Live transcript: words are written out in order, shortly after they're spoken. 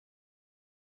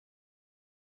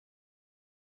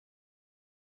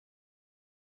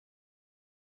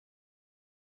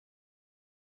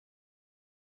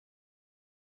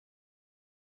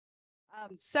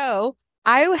So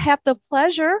I have the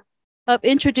pleasure of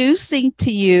introducing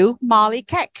to you Molly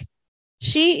Keck.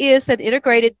 She is an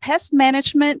integrated pest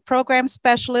management program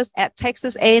specialist at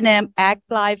Texas A&M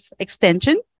AgriLife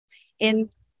Extension in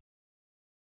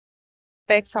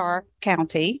Bexar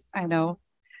County. I know,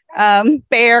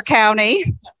 Bexar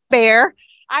County, Bear.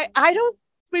 I don't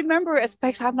remember as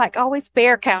Bexar. I'm like always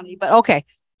Bexar County, but okay.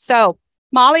 So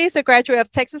Molly is a graduate of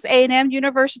Texas A&M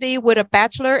University with a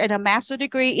bachelor and a master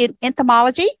degree in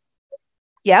entomology.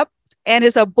 Yep. And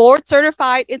is a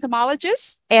board-certified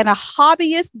entomologist and a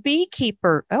hobbyist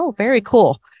beekeeper. Oh, very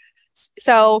cool.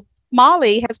 So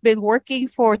Molly has been working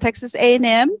for Texas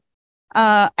A&M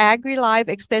AgriLife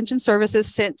Extension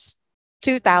Services since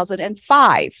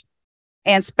 2005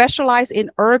 and specialized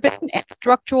in urban and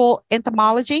structural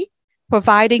entomology,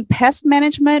 providing pest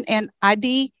management and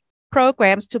ID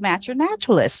programs to master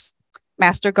naturalists,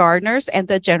 master gardeners, and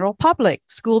the general public,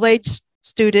 school-age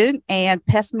student, and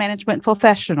pest management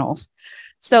professionals.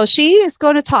 So she is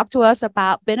going to talk to us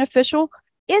about beneficial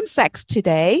insects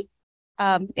today.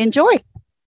 Enjoy.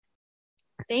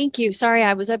 Thank you. Sorry,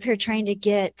 I was up here trying to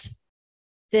get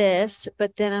this,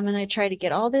 but then I'm going to try to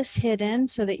get all this hidden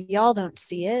so that y'all don't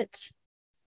see it.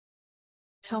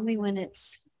 Tell me when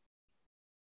it's,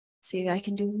 see if I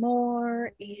can do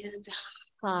more and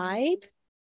hide,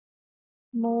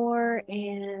 more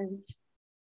and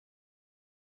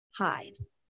hide.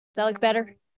 Does that look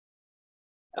better?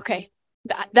 Okay.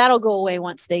 That'll go away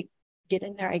once they get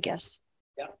in there, I guess.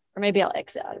 Yeah. Or maybe I'll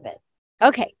exit out of it.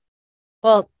 Okay.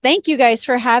 Well, thank you guys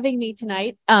for having me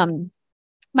tonight.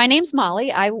 My name's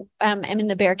Molly. I am in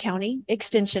the Bexar County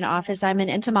Extension office. I'm an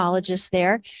entomologist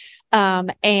there.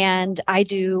 And I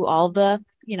do all the,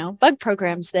 bug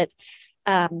programs that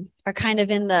are kind of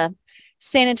in the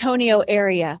San Antonio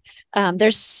area.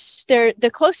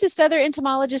 The closest other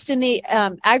entomologist in the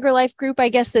AgriLife group, I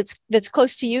guess, that's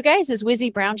close to you guys is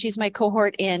Wizzy Brown. She's my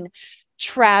cohort in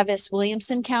Travis,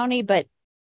 Williamson County, but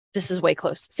this is way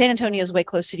close. San Antonio is way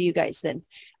closer to you guys than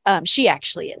she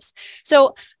actually is.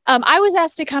 So I was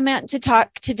asked to come out to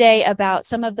talk today about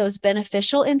some of those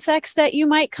beneficial insects that you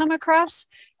might come across.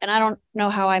 And I don't know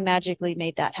how I magically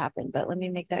made that happen, but let me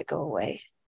make that go away.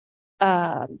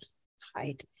 Hide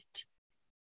it.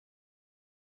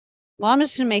 Well, I'm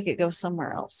just going to make it go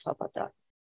somewhere else. How about that?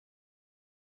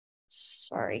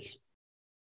 Sorry.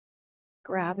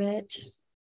 Grab it.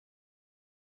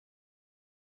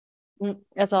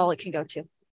 That's all it can go to.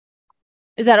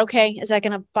 Is that okay? Is that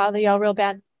going to bother y'all real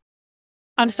bad?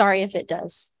 I'm sorry if it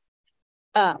does.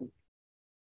 I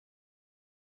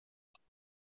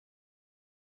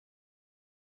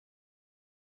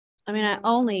mean, I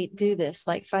only do this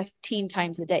like 15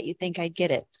 times a day. You'd think I'd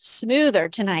get it smoother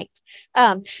tonight.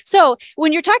 So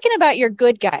when you're talking about your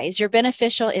good guys, your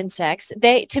beneficial insects,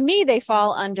 to me, they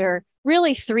fall under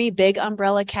really three big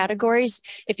umbrella categories.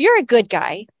 If you're a good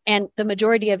guy, and the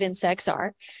majority of insects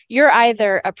are, you're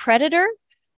either a predator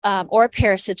or a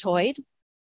parasitoid.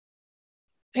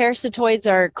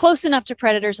 Parasitoids are close enough to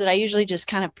predators that I usually just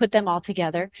kind of put them all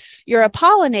together. You're a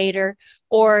pollinator,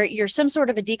 or you're some sort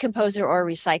of a decomposer or a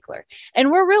recycler.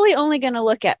 And we're really only going to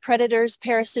look at predators,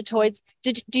 parasitoids.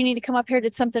 Do you need to come up here?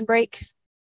 Did something break?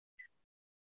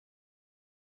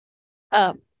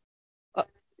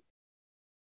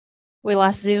 We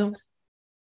lost Zoom.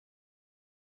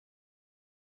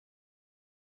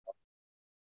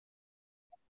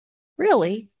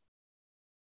 Really?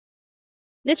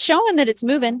 It's showing that it's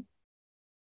moving.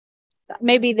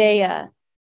 Maybe they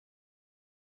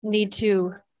need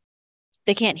to,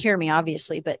 they can't hear me,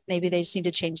 obviously, but maybe they just need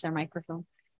to change their microphone.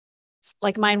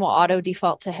 Like mine will auto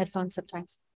default to headphones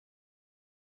sometimes.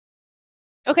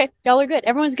 Okay, y'all are good.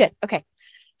 Everyone's good. Okay.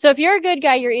 So if you're a good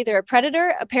guy, you're either a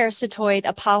predator, a parasitoid,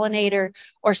 a pollinator,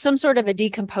 or some sort of a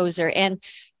decomposer. And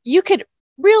you could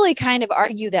really kind of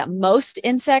argue that most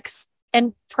insects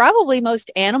and probably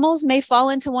most animals may fall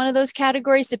into one of those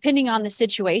categories, depending on the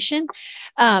situation.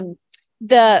 Wrong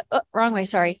way,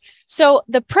 sorry. So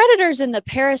the predators and the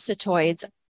parasitoids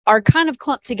are kind of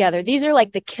clumped together. These are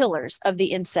like the killers of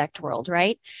the insect world,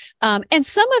 right? And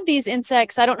some of these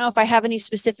insects, I don't know if I have any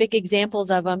specific examples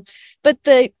of them, but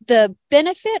the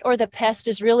benefit or the pest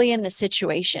is really in the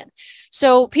situation.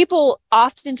 So people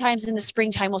oftentimes in the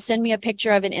springtime will send me a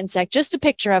picture of an insect, just a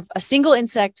picture of a single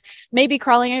insect, maybe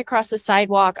crawling across the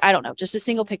sidewalk. I don't know, just a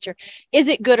single picture. Is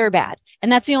it good or bad? And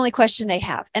that's the only question they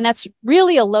have. And that's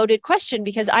really a loaded question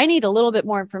because I need a little bit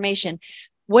more information.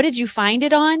 What did you find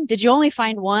it on? Did you only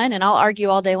find one? And I'll argue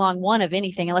all day long, one of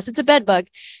anything, unless it's a bed bug,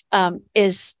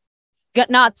 is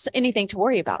not anything to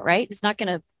worry about, right? It's not going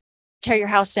to tear your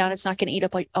house down. It's not going to eat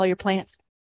up all your plants.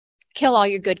 kill all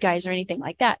your good guys or anything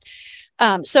like that.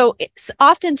 So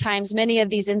oftentimes many of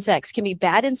these insects can be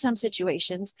bad in some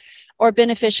situations or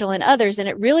beneficial in others. And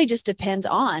it really just depends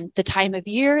on the time of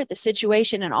year, the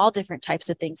situation, and all different types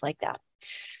of things like that.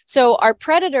 So our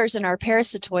predators and our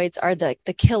parasitoids are the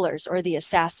killers or the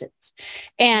assassins.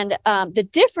 And the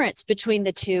difference between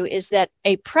the two is that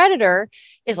a predator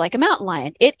is like a mountain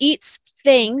lion. It eats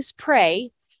things,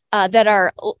 prey, that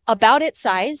are about its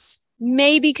size,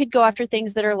 maybe could go after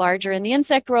things that are larger. In the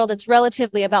insect world, it's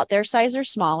relatively about their size or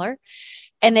smaller,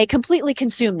 and they completely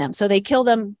consume them. So they kill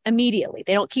them immediately.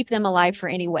 They don't keep them alive for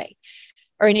any way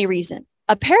or any reason.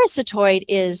 A parasitoid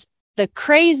is the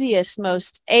craziest,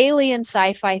 most alien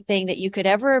sci-fi thing that you could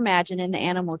ever imagine in the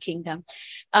animal kingdom.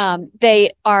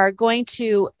 They are going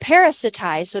to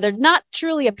parasitize. So they're not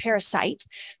truly a parasite,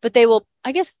 but they will,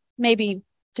 I guess, maybe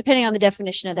depending on the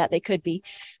definition of that, they could be,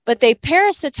 but they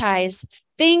parasitize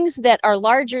things that are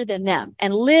larger than them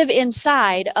and live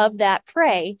inside of that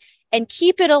prey and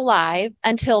keep it alive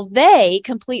until they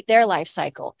complete their life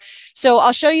cycle. So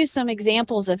I'll show you some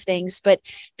examples of things, but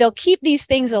they'll keep these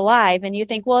things alive. And you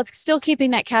think, well, it's still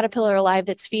keeping that caterpillar alive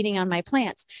that's feeding on my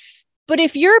plants. But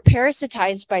if you're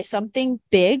parasitized by something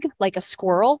big, like a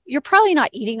squirrel, you're probably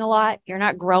not eating a lot. You're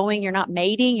not growing. You're not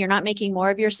mating. You're not making more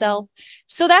of yourself.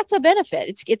 So that's a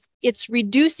benefit. It's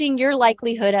reducing your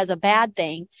likelihood as a bad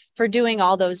thing for doing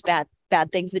all those bad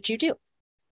things that you do.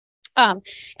 And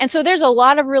so there's a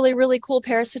lot of really, really cool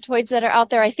parasitoids that are out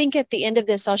there. I think at the end of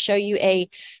this, I'll show you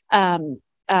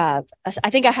I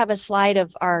think I have a slide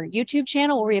of our YouTube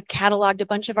channel where we have cataloged a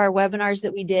bunch of our webinars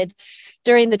that we did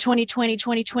during the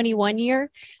 2020-2021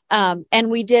 year. And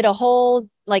we did a whole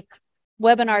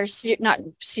webinar, not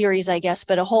series, I guess,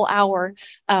 but a whole hour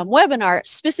webinar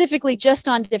specifically just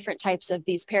on different types of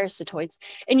these parasitoids.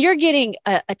 And you're getting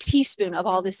a teaspoon of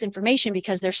all this information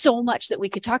because there's so much that we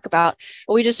could talk about,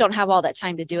 but we just don't have all that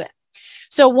time to do it.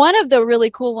 So one of the really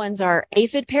cool ones are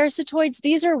aphid parasitoids.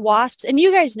 These are wasps. And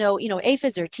you guys know,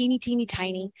 aphids are teeny, teeny,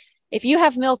 tiny. If you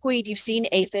have milkweed, you've seen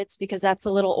aphids because that's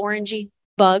a little orangey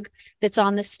bug that's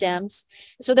on the stems.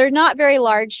 So they're not very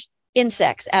large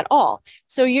insects at all.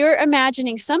 So you're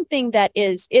imagining something that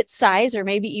is its size or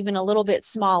maybe even a little bit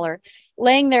smaller,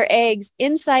 laying their eggs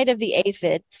inside of the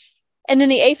aphid. And then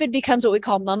the aphid becomes what we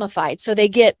call mummified. So they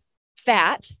get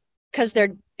fat because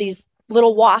they're these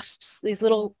little wasps, these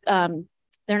little,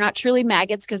 they're not truly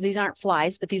maggots because these aren't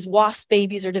flies, but these wasp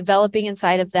babies are developing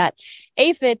inside of that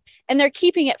aphid, and they're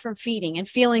keeping it from feeding and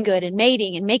feeling good and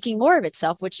mating and making more of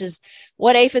itself, which is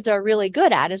what aphids are really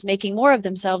good at, is making more of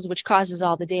themselves, which causes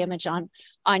all the damage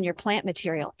on your plant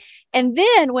material. And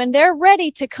then when they're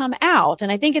ready to come out, and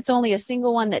I think it's only a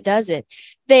single one that does it,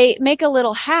 they make a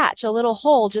little hatch, a little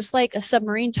hole, just like a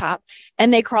submarine top,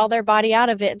 and they crawl their body out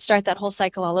of it and start that whole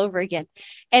cycle all over again.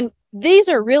 And these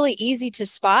are really easy to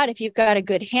spot if you've got a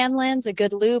good hand lens, a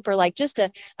good loupe, or like just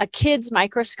a kid's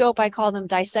microscope. I call them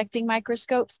dissecting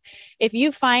microscopes. If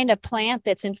you find a plant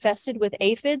that's infested with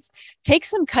aphids, take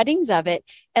some cuttings of it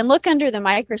and look under the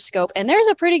microscope. And there's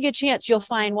a pretty good chance you'll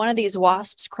find one of these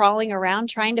wasps crawling around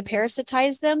trying to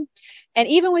parasitize them. And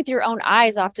even with your own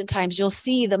eyes, oftentimes you'll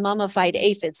see the mummified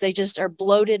aphids. They just are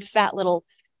bloated, fat little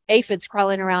aphids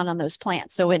crawling around on those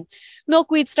plants. So when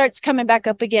milkweed starts coming back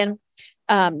up again,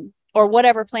 or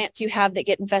whatever plants you have that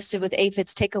get infested with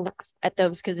aphids, take a look at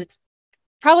those because it's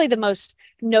probably the most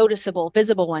noticeable,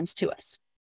 visible ones to us.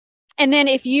 And then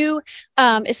if you,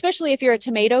 especially if you're a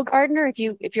tomato gardener, if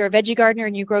you're a veggie gardener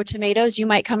and you grow tomatoes, you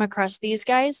might come across these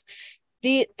guys.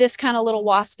 This kind of little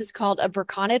wasp is called a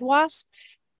Burconid wasp.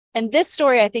 And this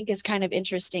story I think is kind of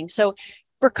interesting. So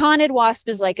Burconid wasp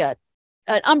is like an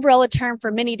umbrella term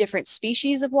for many different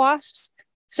species of wasps.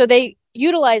 So they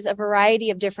utilize a variety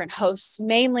of different hosts.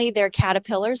 Mainly they're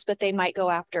caterpillars, but they might go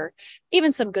after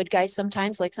even some good guys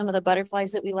sometimes, like some of the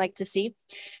butterflies that we like to see.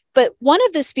 But one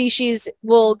of the species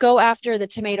will go after the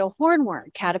tomato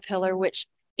hornworm caterpillar, which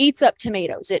eats up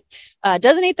tomatoes. It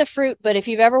doesn't eat the fruit, but if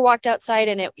you've ever walked outside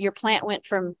and your plant went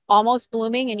from almost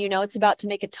blooming and it's about to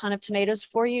make a ton of tomatoes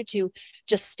for you to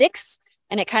just sticks,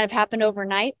 and it kind of happened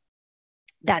overnight,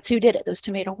 that's who did it, those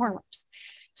tomato hornworms.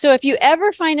 So if you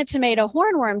ever find a tomato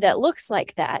hornworm that looks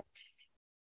like that,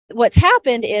 what's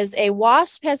happened is a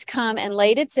wasp has come and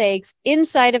laid its eggs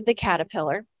inside of the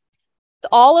caterpillar.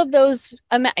 All of those,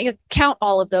 count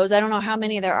all of those. I don't know how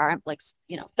many there are, like,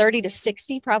 30 to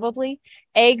 60 probably.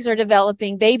 Eggs are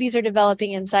developing, babies are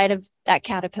developing inside of that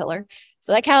caterpillar.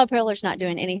 So that caterpillar's not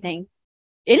doing anything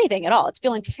at all. It's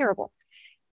feeling terrible.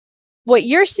 What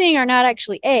you're seeing are not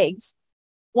actually eggs.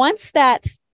 Once that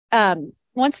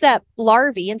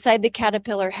larvae inside the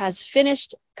caterpillar has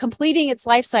finished completing its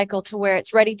life cycle to where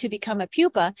it's ready to become a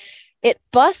pupa, it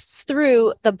busts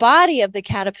through the body of the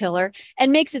caterpillar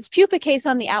and makes its pupa case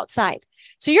on the outside.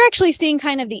 So you're actually seeing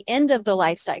kind of the end of the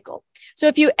life cycle. So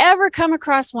if you ever come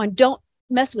across one, don't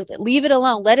mess with it. Leave it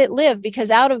alone. Let it live,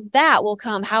 because out of that will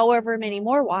come however many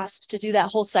more wasps to do that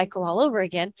whole cycle all over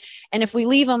again. And if we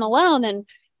leave them alone, then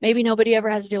maybe nobody ever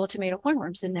has to deal with tomato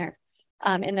hornworms in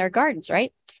their gardens,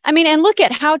 right? I mean, and look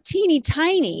at how teeny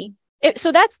tiny.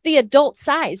 So that's the adult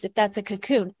size if that's a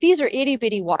cocoon. These are itty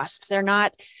bitty wasps. They're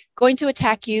not going to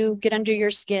attack you, get under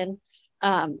your skin.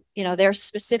 You know, they're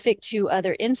specific to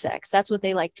other insects. That's what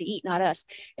they like to eat, not us.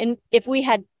 And if we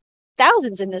had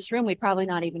thousands in this room, we'd probably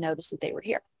not even notice that they were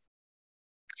here.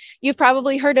 You've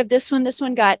probably heard of this one. This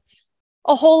one got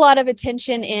a whole lot of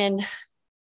attention in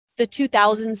the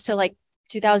 2000s to like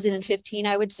 2015,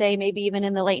 I would say, maybe even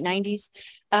in the late 90s.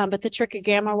 But the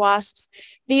trichogramma wasps,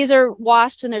 these are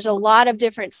wasps, and there's a lot of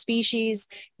different species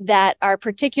that are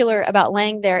particular about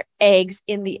laying their eggs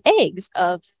in the eggs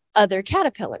of other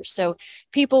caterpillars. So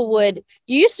people you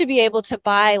used to be able to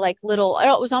buy like little,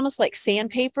 it was almost like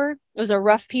sandpaper. It was a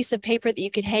rough piece of paper that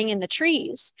you could hang in the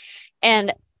trees.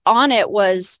 And on it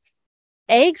was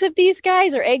eggs of these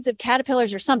guys or eggs of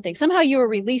caterpillars or something. Somehow you were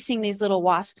releasing these little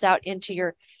wasps out into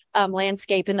your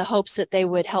landscape in the hopes that they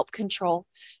would help control,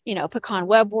 you know, pecan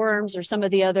webworms or some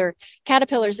of the other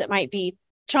caterpillars that might be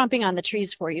chomping on the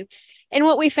trees for you. And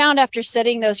what we found after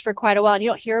studying those for quite a while, and you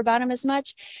don't hear about them as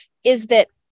much, is that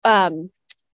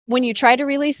when you try to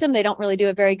release them, they don't really do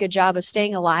a very good job of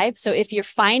staying alive. So if you're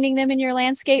finding them in your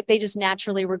landscape, they just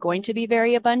naturally were going to be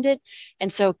very abundant.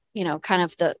 And so, you know, kind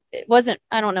of it wasn't,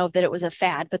 I don't know that it was a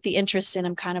fad, but the interest in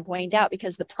them kind of waned out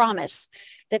because the promise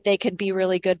that they could be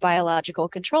really good biological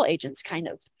control agents kind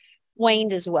of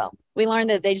waned as well. We learned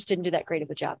that they just didn't do that great of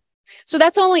a job. So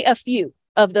that's only a few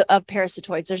of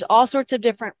parasitoids. There's all sorts of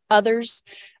different others.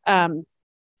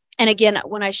 And again,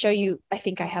 when I show you, I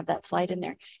think I have that slide in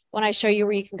there. When I show you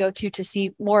where you can go to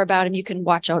see more about them, you can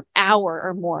watch an hour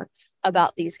or more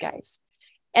about these guys.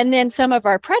 And then some of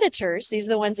our predators, these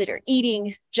are the ones that are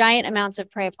eating giant amounts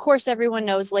of prey. Of course, everyone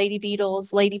knows lady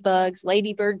beetles, ladybugs,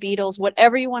 ladybird beetles,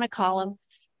 whatever you want to call them.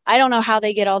 I don't know how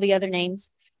they get all the other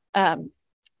names.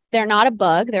 They're not a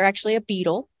bug. They're actually a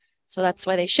beetle. So that's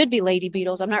why they should be lady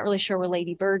beetles. I'm not really sure where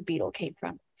ladybird beetle came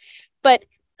from. But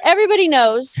everybody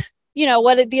knows, you know,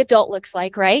 what the adult looks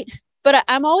like, right? But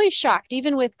I'm always shocked,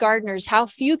 even with gardeners, how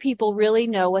few people really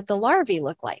know what the larvae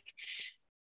look like.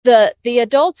 The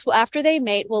adults, after they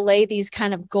mate, will lay these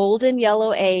kind of golden yellow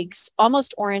eggs,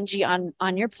 almost orangey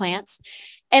on your plants.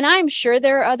 And I'm sure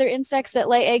there are other insects that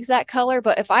lay eggs that color,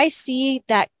 but if I see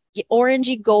that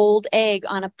orangey gold egg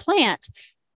on a plant,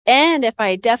 and if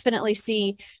I definitely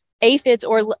see aphids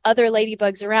or other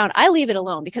ladybugs around, I leave it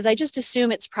alone because I just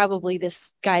assume it's probably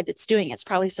this guy that's doing it. It's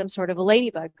probably some sort of a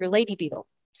ladybug or lady beetle.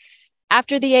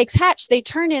 After the eggs hatch, they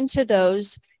turn into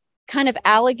those kind of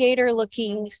alligator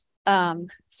looking,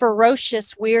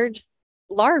 ferocious, weird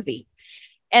larvae.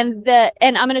 And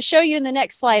I'm going to show you in the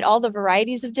next slide all the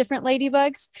varieties of different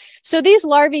ladybugs. So these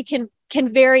larvae can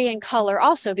vary in color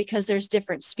also because there's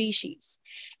different species.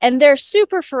 And they're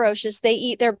super ferocious. They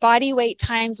eat their body weight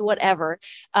times whatever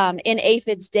in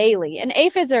aphids daily. And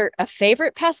aphids are a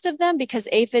favorite pest of them because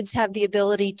aphids have the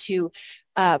ability to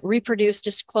reproduce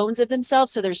just clones of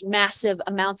themselves. So there's massive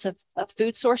amounts of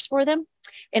food source for them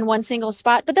in one single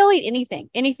spot. But they'll eat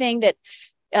anything that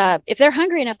if they're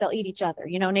hungry enough, they'll eat each other.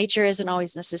 You know, nature isn't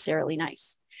always necessarily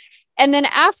nice. And then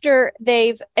after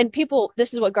and people,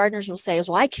 this is what gardeners will say is,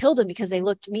 well, I killed them because they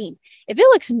looked mean. If it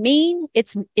looks mean,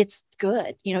 it's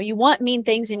good. You know, you want mean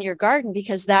things in your garden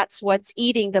because that's what's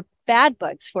eating the bad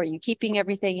bugs for you, keeping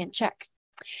everything in check.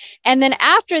 And then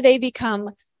after they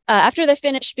become, after they're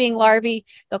finished being larvae,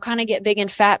 they'll kind of get big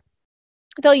and fat.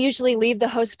 They'll usually leave the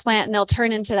host plant and they'll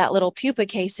turn into that little pupa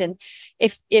case. And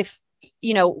if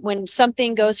you know, when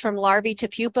something goes from larvae to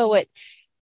pupa,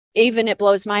 it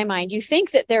blows my mind. You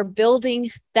think that they're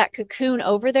building that cocoon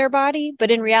over their body,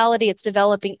 but in reality, it's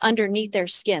developing underneath their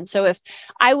skin. So if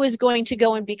I was going to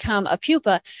go and become a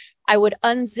pupa, I would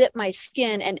unzip my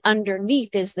skin, and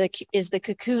underneath is the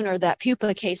cocoon or that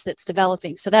pupa case that's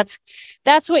developing. So that's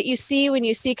what you see when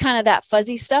you see kind of that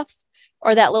fuzzy stuff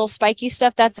or that little spiky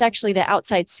stuff. That's actually the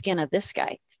outside skin of this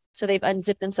guy. So they've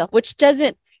unzipped themselves, which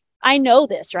doesn't. I know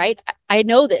this, right? I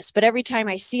know this, but every time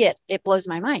I see it, it blows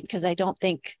my mind because I don't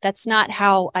think that's not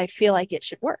how I feel like it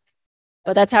should work,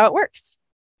 but that's how it works.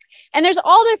 And there's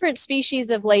all different species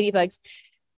of ladybugs.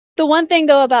 The one thing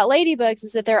though about ladybugs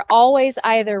is that they're always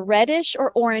either reddish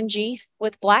or orangey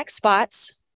with black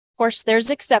spots. Of course, there's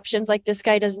exceptions, like this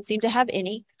guy doesn't seem to have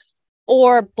any,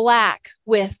 or black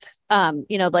with,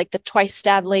 you know, like the twice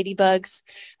stabbed ladybugs.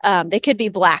 They could be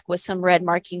black with some red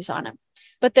markings on them,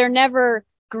 but they're never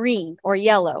green or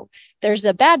yellow. There's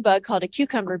a bad bug called a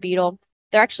cucumber beetle.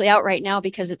 They're actually out right now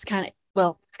because it's kind of,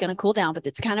 well, it's going to cool down, but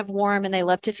it's kind of warm and they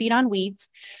love to feed on weeds.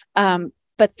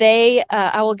 But they,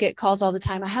 I will get calls all the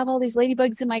time. I have all these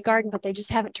ladybugs in my garden, but they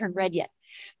just haven't turned red yet.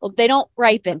 Well, they don't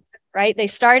ripen, right? They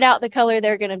start out the color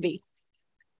they're going to be.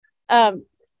 And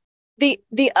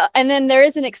then there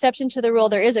is an exception to the rule.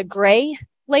 There is a gray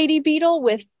lady beetle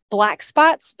with black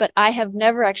spots, but I have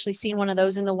never actually seen one of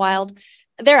those in the wild.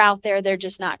 They're out there. They're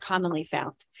just not commonly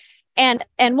found. And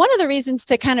one of the reasons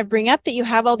to kind of bring up that you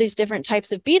have all these different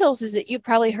types of beetles is that you've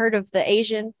probably heard of the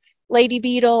Asian lady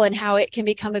beetle and how it can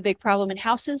become a big problem in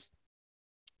houses.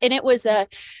 And it was a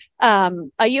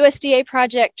USDA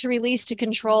project to release to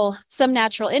control some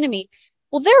natural enemy.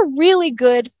 Well, they're really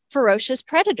good ferocious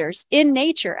predators in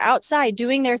nature, outside,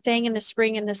 doing their thing in the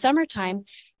spring and the summertime,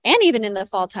 and even in the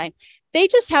fall time. They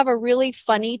just have a really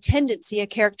funny tendency, a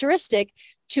characteristic,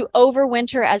 to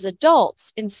overwinter as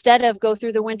adults instead of go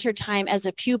through the winter time as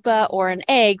a pupa or an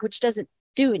egg, which doesn't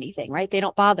do anything, right? They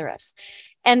don't bother us.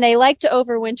 And they like to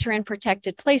overwinter in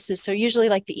protected places. So usually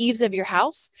like the eaves of your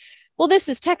house. Well, this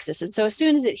is Texas. And so as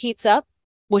soon as it heats up,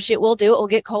 which it will do, it will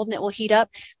get cold and it will heat up,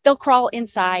 they'll crawl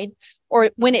inside. Or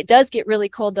when it does get really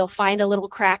cold, they'll find a little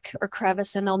crack or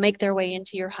crevice and they'll make their way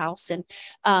into your house. And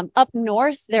up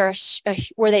north,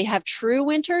 where they have true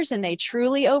winters and they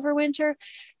truly overwinter,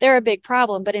 they're a big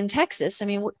problem. But in Texas, I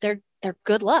mean, they're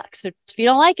good luck. So if you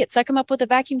don't like it, suck them up with a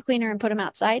vacuum cleaner and put them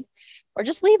outside, or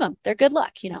just leave them. They're good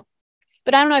luck, you know.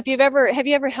 But I don't know if have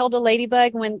you ever held a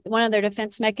ladybug when one of their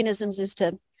defense mechanisms is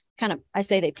to kind of, I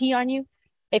say they pee on you.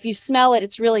 If you smell it,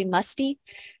 it's really musty.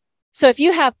 So if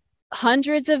you have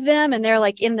hundreds of them and they're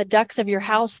like in the ducts of your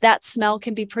house, that smell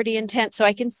can be pretty intense. So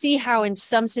I can see how in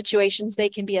some situations they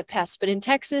can be a pest, but in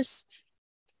Texas,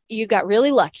 you got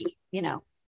really lucky, you know,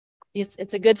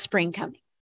 it's a good spring coming.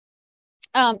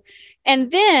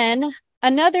 And then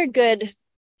another good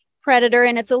predator,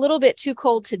 and it's a little bit too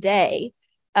cold today.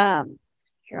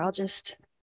 Here, I'll just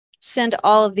send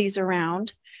all of these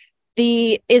around.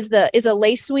 Is a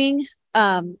lacewing,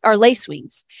 or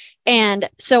lacewings. And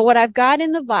so what I've got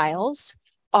in the vials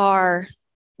are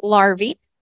larvae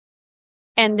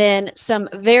and then some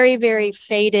very, very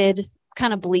faded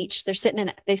kind of bleach. They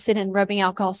sit in rubbing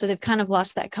alcohol. So they've kind of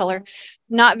lost that color,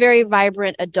 not very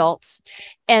vibrant adults.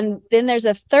 And then there's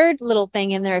a third little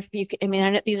thing in there. If you, I mean, I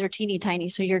know these are teeny tiny,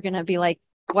 so you're going to be like,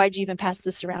 why'd you even pass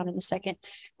this around in a second?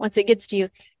 Once it gets to you,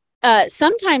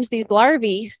 sometimes these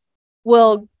larvae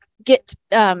will get,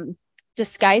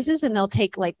 disguises and they'll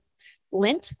take like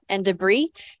lint and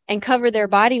debris and cover their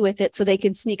body with it so they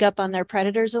can sneak up on their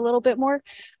predators a little bit more.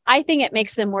 I think it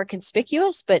makes them more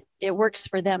conspicuous, but it works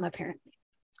for them apparently.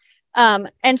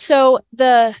 And so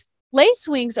the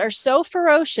lacewings are so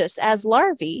ferocious as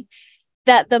larvae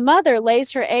that the mother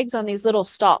lays her eggs on these little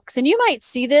stalks. And you might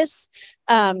see this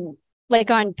like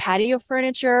on patio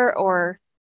furniture or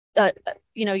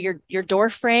you know, your door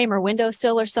frame or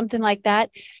windowsill or something like that.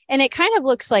 And it kind of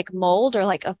looks like mold or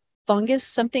like a fungus,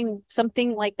 something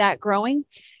like that growing.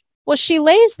 Well, she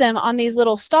lays them on these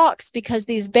little stalks because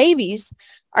these babies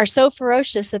are so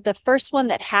ferocious that the first one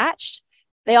that hatched,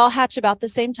 they all hatch about the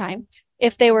same time.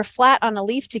 If they were flat on a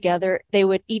leaf together, they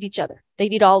would eat each other.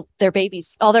 They'd eat all their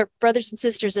babies, all their brothers and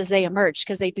sisters as they emerged,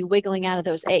 because they'd be wiggling out of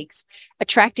those eggs,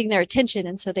 attracting their attention.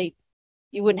 And so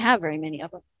you wouldn't have very many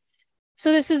of them.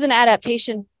 So this is an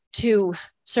adaptation to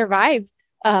survive.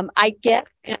 I don't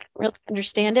really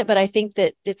understand it, but I think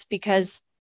that it's because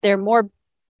they're more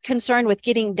concerned with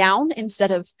getting down instead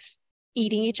of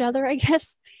eating each other, I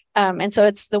guess. And so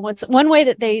it's one way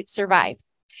that they survive.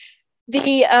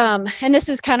 And this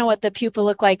is kind of what the pupa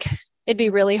look like. It'd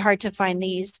be really hard to find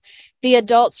these. The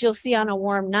adults you'll see on a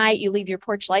warm night. You leave your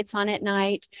porch lights on at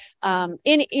night.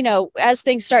 You know, as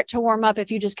things start to warm up,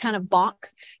 if you just kind of bonk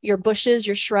your bushes,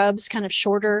 your shrubs, kind of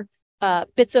shorter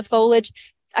bits of foliage,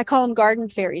 I call them garden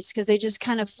fairies because they just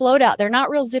kind of float out. They're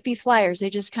not real zippy flyers. They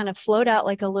just kind of float out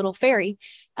like a little fairy.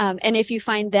 And if you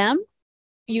find them,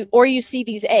 you see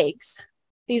these eggs,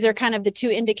 these are kind of the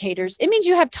two indicators. It means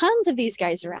you have tons of these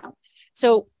guys around.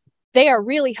 So they are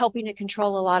really helping to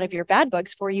control a lot of your bad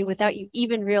bugs for you without you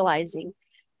even realizing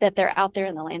that they're out there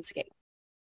in the landscape.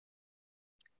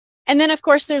 And then, of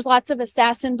course, there's lots of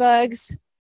assassin bugs.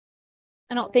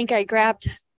 I don't think I grabbed,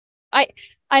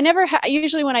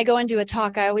 usually when I go and do a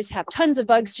talk, I always have tons of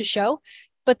bugs to show,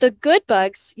 but the good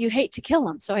bugs, you hate to kill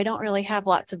them. So I don't really have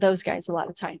lots of those guys a lot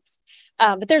of times.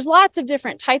 But there's lots of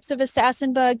different types of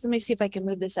assassin bugs. Let me see if I can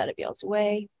move this out of y'all's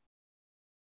way.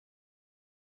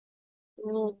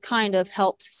 kind of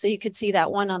helped. So you could see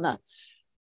that one on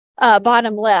the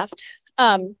bottom left.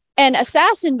 And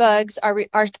assassin bugs are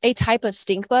a type of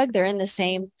stink bug. They're in the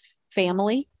same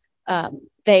family.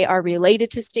 They are related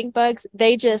to stink bugs.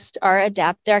 They just are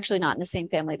they're actually not in the same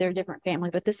family. They're a different family,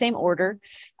 but the same order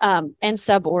and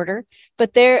suborder.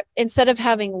 But they're, instead of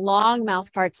having long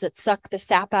mouth parts that suck the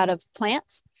sap out of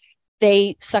plants,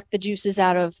 they suck the juices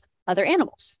out of other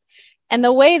animals. And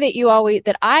the way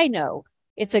that I know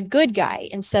it's a good guy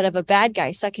instead of a bad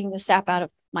guy sucking the sap out of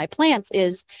my plants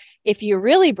is, if you're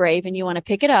really brave and you want to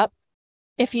pick it up,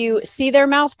 if you see their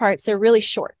mouth parts, they're really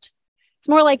short. It's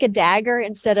more like a dagger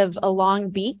instead of a long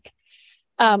beak.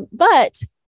 But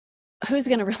who's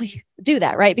going to really do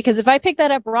that, right? Because if I pick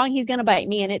that up wrong, he's going to bite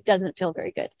me and it doesn't feel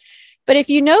very good. But if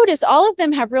you notice, all of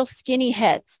them have real skinny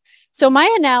heads. So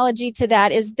my analogy to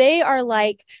that is they are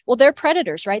like, well, they're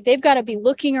predators, right? They've got to be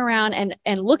looking around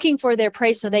and looking for their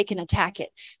prey so they can attack it.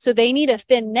 So they need a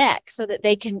thin neck so that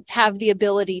they can have the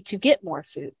ability to get more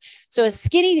food. So a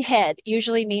skinny head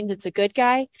usually means it's a good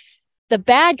guy. The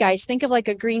bad guys, think of like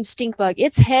a green stink bug.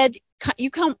 Its head, you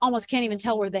almost can't even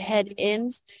tell where the head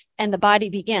ends and the body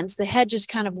begins. The head just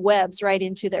kind of webs right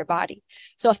into their body.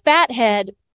 So a fat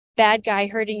head, bad guy,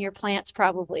 hurting your plants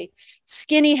probably.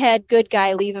 Skinny head, good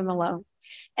guy, leave him alone.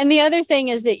 And the other thing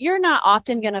is that you're not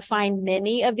often going to find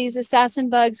many of these assassin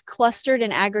bugs clustered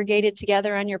and aggregated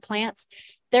together on your plants.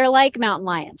 They're like mountain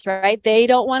lions, right? They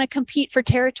don't want to compete for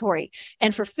territory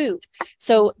and for food.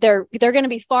 So they're going to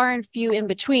be far and few in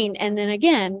between. And then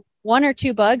again, 1 or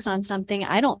 2 bugs on something,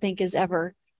 I don't think is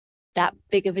ever that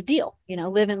big of a deal, you know,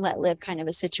 live and let live kind of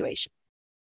a situation.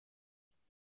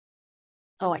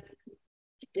 Oh, I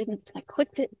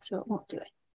clicked it, so it won't do it.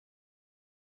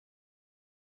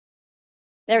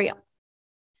 There we go.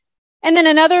 And then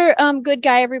another good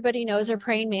guy everybody knows are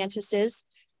praying mantises.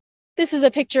 This is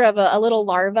a picture of a little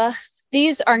larva.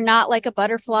 These are not like a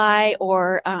butterfly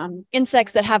or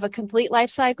insects that have a complete life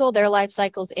cycle. Their life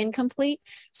cycle is incomplete.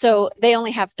 So they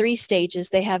only have 3 stages.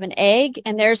 They have an egg,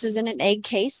 and theirs is in an egg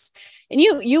case. And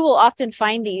you will often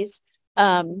find these.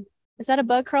 Is that a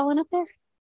bug crawling up there?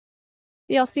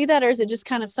 Do y'all see that, or is it just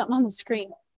kind of something on the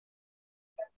screen?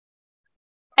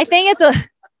 I think it's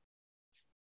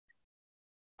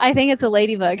a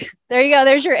ladybug. There you go.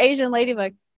 There's your Asian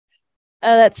ladybug.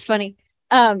 Oh, that's funny.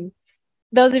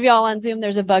 Those of y'all on Zoom,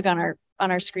 there's a bug on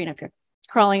our screen up here,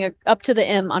 crawling up to the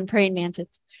M on praying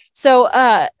mantids. So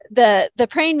the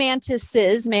praying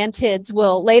mantids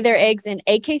will lay their eggs in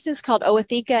egg cases called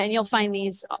ootheca, and you'll find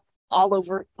these all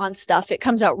over on stuff. It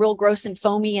comes out real gross and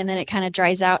foamy, and then it kind of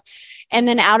dries out. And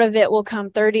then out of it will come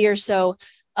 30 or so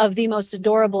of the most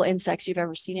adorable insects you've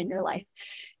ever seen in your life.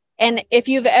 And if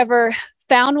you've ever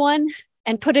found one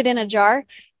and put it in a jar,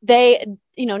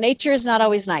 nature is not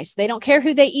always nice. They don't care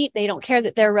who they eat. They don't care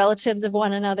that they're relatives of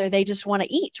one another. They just want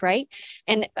to eat, right?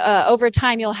 And over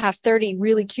time, you'll have 30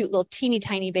 really cute little teeny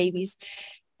tiny babies.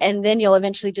 And then you'll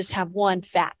eventually just have one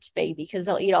fat baby because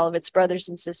they'll eat all of its brothers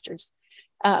and sisters.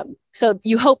 So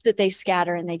you hope that they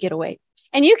scatter and they get away.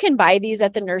 And you can buy these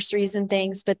at the nurseries and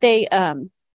things, but they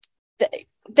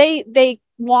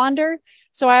wander.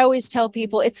 So I always tell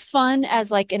people it's fun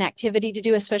as like an activity to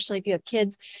do, especially if you have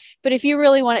kids. But if you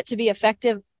really want it to be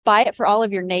effective, buy it for all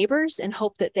of your neighbors and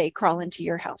hope that they crawl into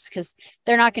your house, because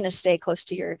they're not going to stay close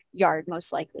to your yard,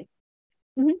 most likely.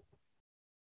 Mm-hmm.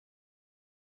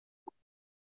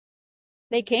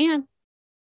 They can.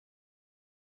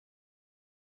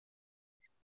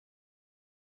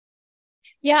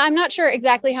 Yeah, I'm not sure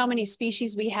exactly how many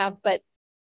species we have, but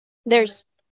the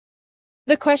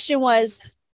question was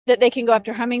that they can go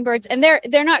after hummingbirds, and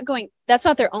they're not going, that's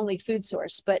not their only food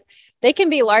source, but they can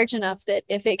be large enough that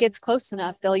if it gets close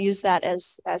enough, they'll use that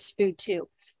as food too.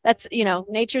 That's,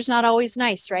 nature's not always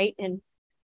nice, right? And,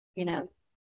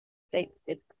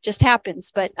 it just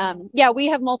happens. But yeah, we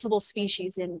have multiple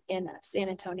species in San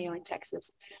Antonio and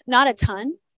Texas. Not a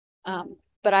ton,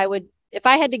 but I would, if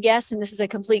I had to guess, and this is a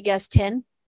complete guess, 10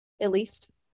 at least.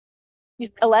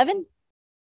 11? Is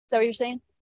that what you're saying?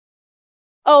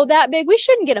 Oh, that big? We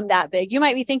shouldn't get them that big. You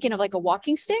might be thinking of like a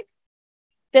walking stick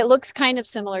that looks kind of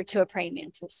similar to a praying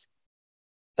mantis.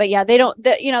 But yeah, they don't,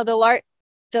 the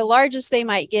largest they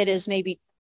might get is maybe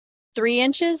 3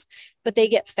 inches, but they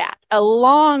get fat. A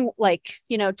long,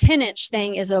 10-inch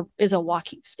thing is a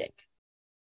walking stick.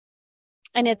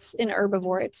 And it's an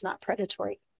herbivore. It's not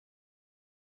predatory.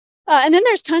 And then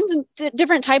there's tons of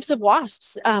different types of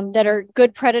wasps that are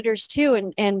good predators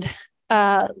too. And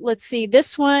let's see,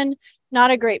 this one, not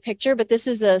a great picture, but this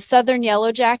is a southern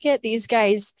yellow jacket. These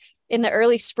guys in the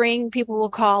early spring, people will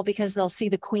call because they'll see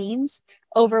the queens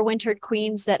overwintered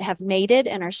queens that have mated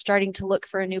and are starting to look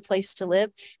for a new place to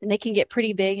live, and they can get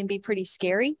pretty big and be pretty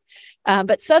scary.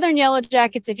 But southern yellow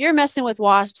jackets, if you're messing with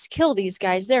wasps, kill these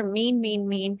guys. They're mean, mean,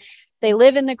 mean. They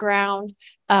live in the ground.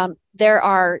 There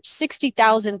are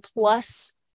 60,000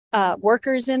 plus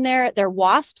workers in there. They're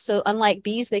wasps. So unlike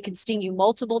bees, they can sting you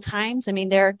multiple times. I mean,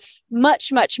 they're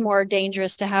much, much more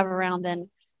dangerous to have around than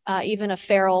even a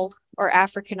feral or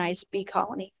Africanized bee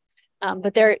colony.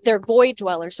 But they're void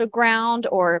dwellers, so ground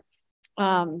or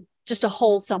just a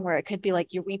hole somewhere. It could be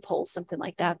like your weep hole, something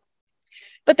like that.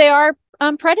 But they are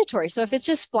predatory. So if it's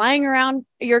just flying around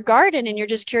your garden and you're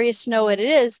just curious to know what it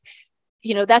is,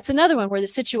 you know, that's another one where the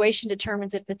situation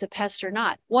determines if it's a pest or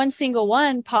not. One single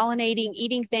one pollinating,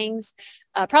 eating things,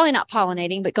 probably not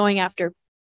pollinating, but going after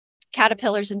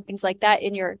caterpillars and things like that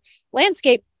in your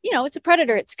landscape, you know, it's a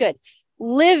predator. It's good.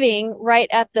 Living right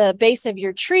at the base of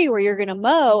your tree where you're going to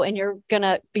mow and you're going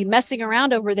to be messing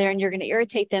around over there and you're going to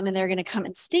irritate them and they're going to come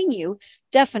and sting you,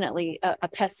 definitely a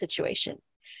pest situation.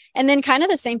 And then kind of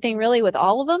the same thing really with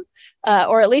all of them,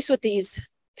 or at least with these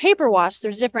paper wasps.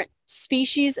 There's different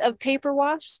species of paper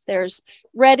wasps. There's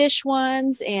reddish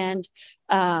ones and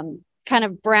kind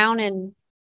of brown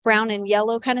and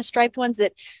yellow kind of striped ones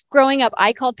that growing up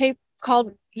I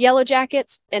called yellow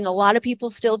jackets, and a lot of people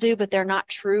still do, but they're not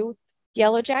true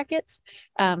yellow jackets.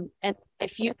 And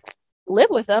if you live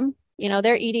with them, you know,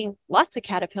 they're eating lots of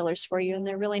caterpillars for you and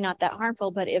they're really not that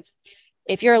harmful. But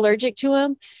if you're allergic to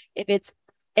them, if it's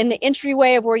in the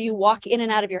entryway of where you walk in and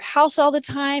out of your house all the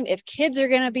time, if kids are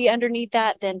going to be underneath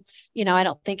that, then, you know, I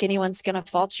don't think anyone's going to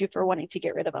fault you for wanting to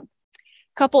get rid of them.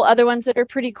 A couple other ones that are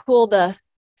pretty cool, the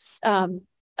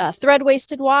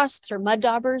thread-waisted wasps or mud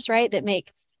daubers, right, that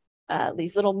make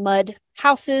these little mud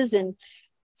houses and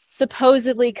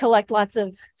supposedly collect lots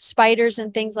of spiders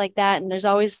and things like that. And there's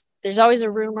always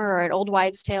a rumor or an old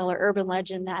wives' tale or urban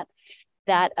legend that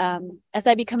as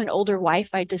I become an older wife,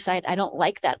 I decide I don't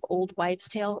like that old wives'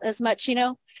 tale as much, you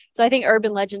know. So I think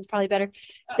urban legend's probably better.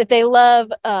 That they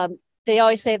love, they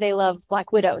always say they love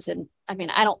black widows, and I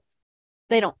mean,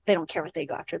 they don't care what they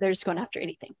go after. They're just going after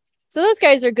anything. So those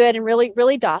guys are good and really,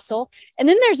 really docile. And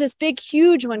then there's this big,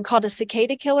 huge one called a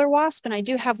cicada killer wasp. And I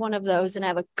do have one of those, and I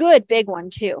have a good big one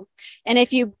too. And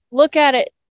if you look at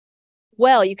it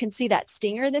well, you can see that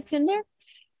stinger that's in there.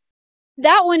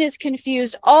 That one is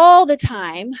confused all the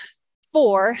time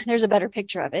for, there's a better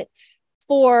picture of it,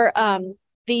 for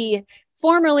the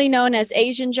formerly known as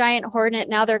Asian giant hornet.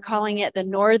 Now they're calling it the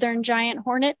northern giant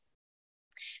hornet,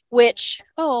 which,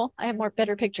 oh, I have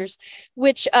better pictures,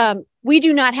 which we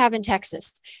do not have in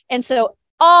Texas. And so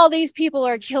all these people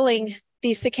are killing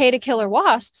these cicada killer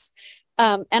wasps.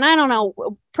 And I don't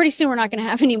know, pretty soon we're not going to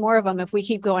have any more of them if we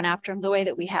keep going after them the way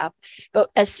that we have.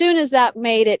 But as soon as that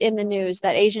made it in the news,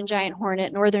 that Asian giant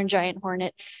hornet, northern giant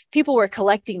hornet, people were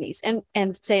collecting these and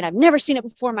saying, I've never seen it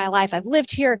before in my life. I've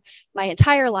lived here my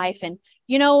entire life. And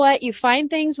you know what? You find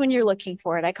things when you're looking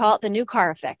for it. I call it the new car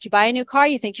effect. You buy a new car,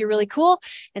 you think you're really cool.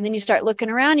 And then you start looking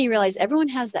around and you realize everyone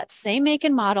has that same make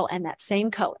and model and that same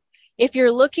color. If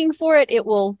you're looking for it, it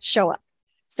will show up.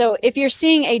 So if you're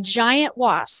seeing a giant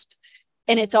wasp,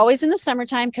 and it's always in the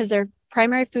summertime because their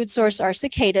primary food source are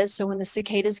cicadas. So when the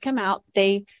cicadas come out,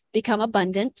 they become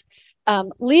abundant.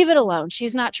 Leave it alone.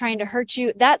 She's not trying to hurt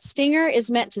you. That stinger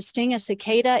is meant to sting a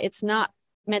cicada. It's not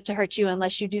meant to hurt you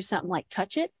unless you do something like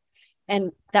touch it.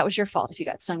 And that was your fault if you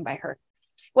got stung by her.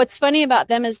 What's funny about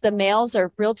them is the males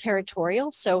are real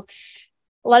territorial. So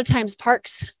a lot of times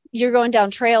parks, you're going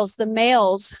down trails, the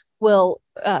males will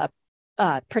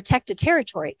protect a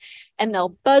territory and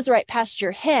they'll buzz right past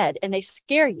your head and they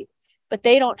scare you, but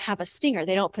they don't have a stinger.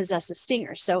 They don't possess a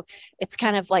stinger. So it's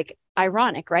kind of like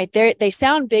ironic, right? They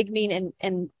sound big, mean,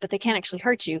 but they can't actually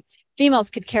hurt you.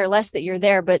 Females could care less that you're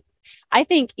there. But I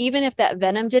think even if that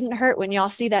venom didn't hurt, when y'all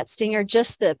see that stinger,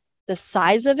 just the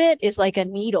size of it is like a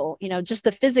needle, you know, just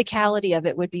the physicality of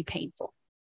it would be painful.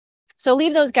 So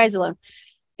leave those guys alone.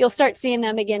 You'll start seeing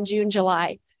them again, June,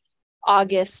 July,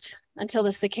 August, until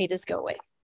the cicadas go away.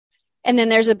 And then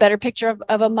there's a better picture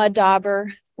of a mud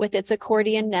dauber with its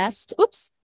accordion nest.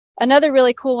 Oops. Another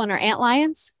really cool one are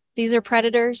antlions. These are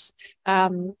predators.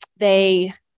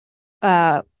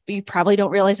 You probably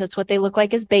don't realize that's what they look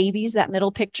like as babies, that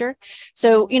middle picture.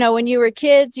 So, you know, when you were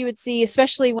kids, you would see,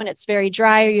 especially when it's very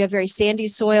dry or you have very sandy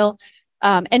soil,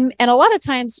 and a lot of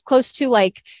times close to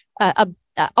like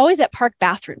always at park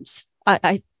bathrooms.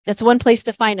 That's one place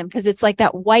to find them because it's like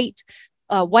that white,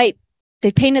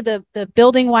 they painted the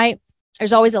building white.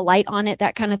 There's always a light on it,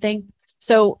 that kind of thing.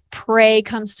 So prey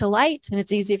comes to light and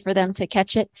it's easy for them to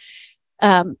catch it.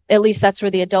 At least that's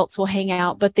where the adults will hang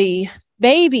out. But the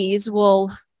babies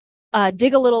will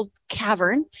dig a little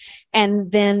cavern.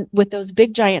 And then with those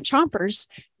big giant chompers,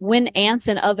 when ants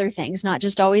and other things, not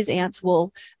just always ants,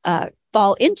 will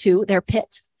fall into their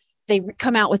pit, they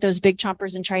come out with those big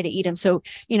chompers and try to eat them. So,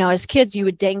 you know, as kids, you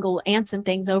would dangle ants and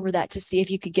things over that to see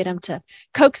if you could get them to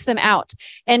coax them out.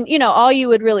 And, you know, all you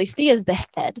would really see is the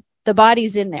head, the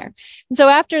body's in there. And so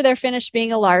after they're finished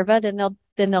being a larva,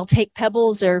 then they'll take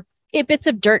pebbles or bits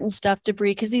of dirt and stuff,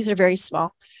 debris, because these are very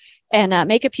small, and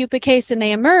make a pupa case, and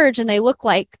they emerge and they look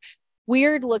like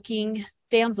weird looking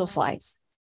damselflies.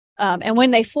 And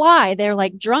when they fly, they're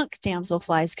like drunk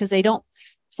damselflies because they don't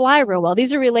fly real well.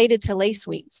 These are related to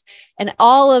lacewings, and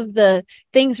all of the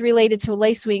things related to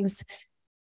lacewings,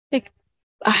 and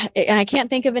I can't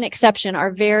think of an exception,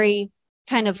 are very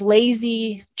kind of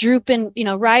lazy, drooping, you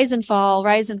know, rise and fall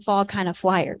kind of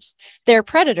flyers. They're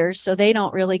predators, so they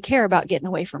don't really care about getting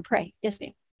away from prey. Yes,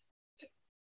 ma'am.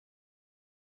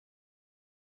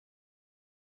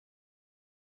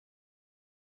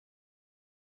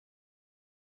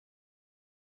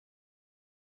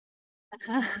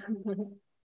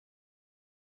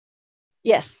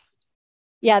 Yes.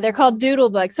 Yeah, they're called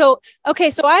doodlebugs. So,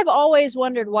 okay, so I've always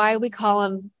wondered why we call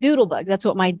them doodlebugs. That's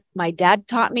what my dad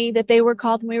taught me that they were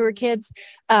called when we were kids.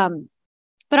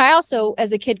 But I also,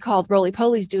 as a kid, called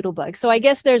roly-polies doodlebugs. So I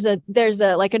guess there's a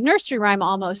like a nursery rhyme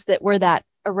almost where that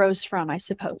arose from, I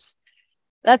suppose.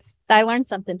 I learned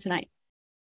something tonight.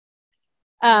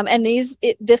 And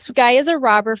this guy is a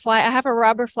robber fly. I have a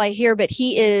robber fly here, but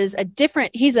he's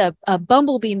a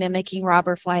bumblebee mimicking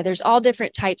robber fly. There's all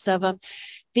different types of them.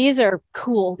 These are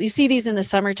cool. You see these in the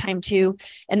summertime too.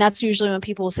 And that's usually when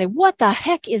people will say, what the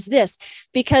heck is this?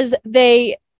 Because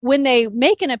when they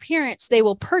make an appearance, they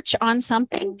will perch on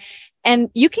something, and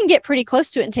you can get pretty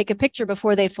close to it and take a picture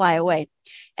before they fly away.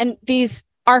 And these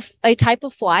are a type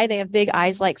of fly. They have big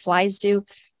eyes like flies do.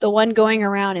 The one going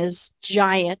around is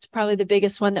giant, probably the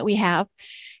biggest one that we have.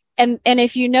 And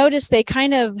if you notice, they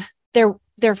kind of,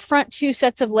 their front two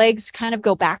sets of legs kind of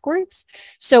go backwards.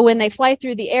 So when they fly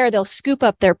through the air, they'll scoop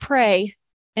up their prey,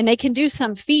 and they can do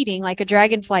some feeding like a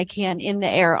dragonfly can in the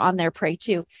air on their prey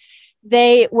too.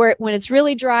 When it's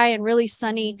really dry and really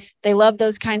sunny, they love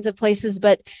those kinds of places,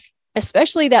 but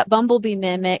especially that bumblebee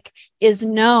mimic is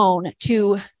known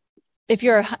to, if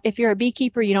you're a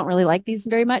beekeeper, you don't really like these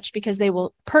very much because they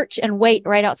will perch and wait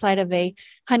right outside of a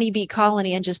honeybee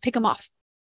colony and just pick them off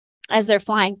as they're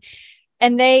flying.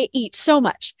 And they eat so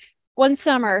much. One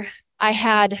summer I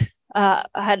had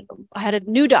a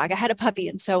new dog. I had a puppy.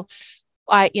 And so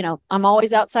I'm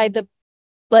always outside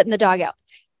letting the dog out.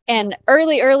 And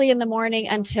early in the morning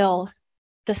until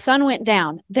the sun went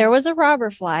down, there was a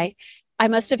robber fly. I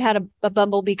must have had a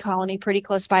bumblebee colony pretty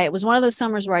close by. It was one of those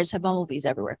summers where I just had bumblebees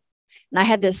everywhere. And I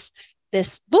had this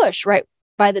bush right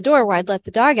by the door where I'd let the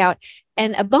dog out,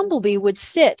 and a bumblebee would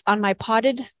sit on my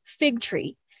potted fig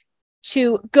tree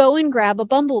to go and grab a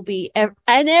bumblebee. And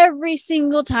every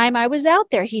single time I was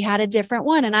out there, he had a different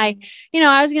one. And I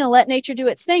was going to let nature do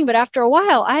its thing. But after a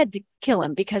while, I had to kill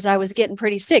him because I was getting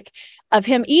pretty sick of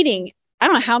him eating. I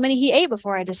don't know how many he ate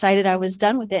before I decided I was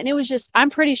done with it. And it was just, I'm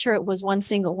pretty sure it was one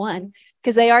single one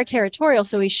because they are territorial.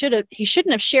 So he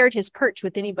shouldn't have shared his perch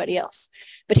with anybody else.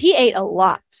 But he ate a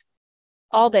lot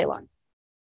all day long.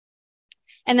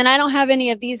 And then I don't have any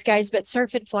of these guys, but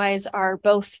syrphid flies are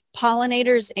both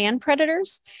pollinators and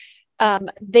predators.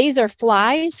 These are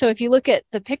flies. So if you look at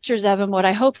the pictures of them, what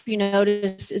I hope you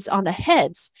notice is on the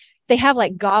heads, they have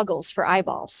like goggles for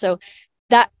eyeballs. So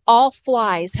that all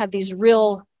flies have these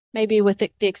real, maybe with the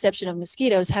exception of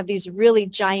mosquitoes, have these really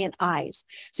giant eyes.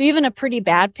 So even a pretty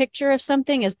bad picture of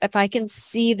something is, if I can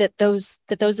see that those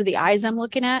are the eyes I'm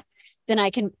looking at, then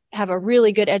I can have a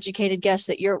really good educated guess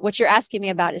that what you're asking me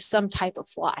about is some type of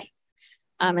fly.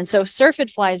 And so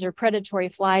syrphid flies are predatory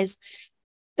flies.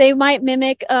 They might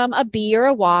mimic a bee or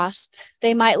a wasp.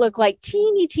 They might look like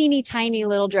teeny, teeny, tiny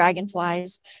little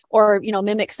dragonflies, or,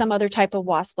 mimic some other type of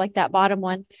wasp like that bottom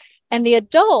one. And the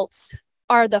adults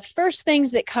are the first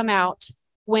things that come out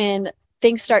when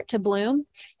things start to bloom.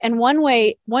 And one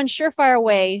surefire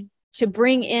way to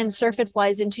bring in syrphid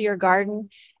flies into your garden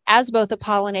as both a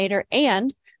pollinator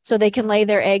and so they can lay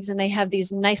their eggs, and they have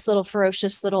these nice little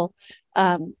ferocious little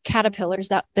caterpillars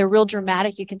that they're real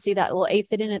dramatic. You can see that little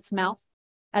aphid in its mouth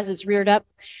as it's reared up,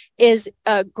 is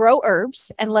grow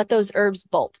herbs and let those herbs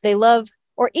bolt. They love,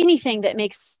 or anything that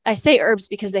makes, I say herbs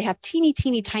because they have teeny,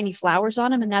 teeny, tiny flowers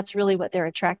on them, and that's really what they're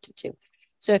attracted to.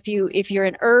 So if you have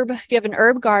an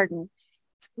herb garden,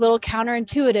 it's a little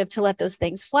counterintuitive to let those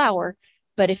things flower,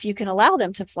 but if you can allow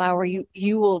them to flower,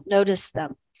 you will notice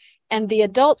them. And the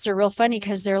adults are real funny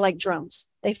because they're like drones.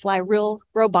 They fly real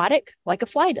robotic, like a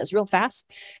fly does, real fast,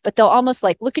 but they'll almost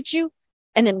like look at you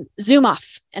and then zoom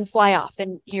off and fly off.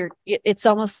 And it's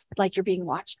almost like you're being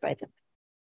watched by them.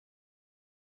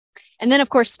 And then of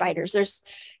course, spiders. There's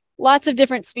lots of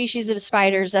different species of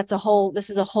spiders. This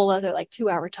is a whole other like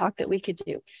 2-hour talk that we could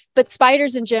do. But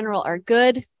spiders in general are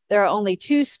good. There are only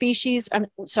two types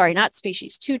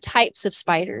of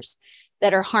spiders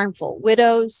that are harmful: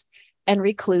 widows and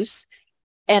recluse.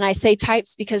 And I say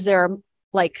types because there are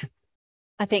like,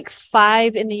 I think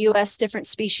 5 in the US different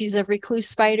species of recluse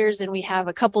spiders. And we have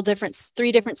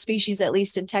 3 different species, at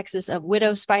least in Texas, of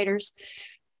widow spiders,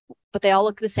 but they all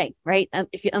look the same, right?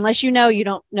 Unless you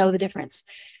don't know the difference.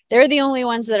 They're the only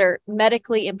ones that are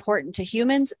medically important to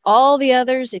humans. All the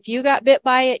others, if you got bit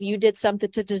by it, you did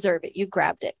something to deserve it. You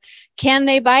grabbed it. Can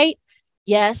they bite?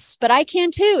 Yes, but I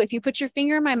can too. If you put your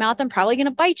finger in my mouth, I'm probably going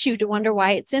to bite you to wonder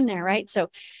why it's in there, right? So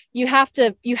you have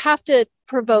to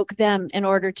provoke them in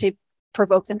order to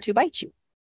provoke them to bite you.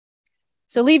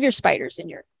 So leave your spiders in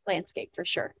your landscape for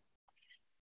sure.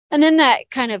 And then that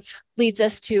kind of leads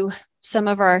us to some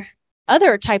of our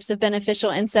other types of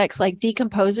beneficial insects, like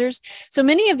decomposers. So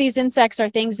many of these insects are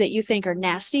things that you think are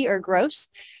nasty or gross,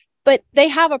 but they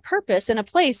have a purpose and a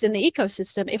place in the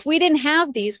ecosystem. If we didn't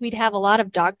have these, we'd have a lot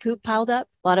of dog poop piled up,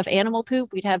 a lot of animal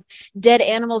poop. We'd have dead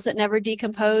animals that never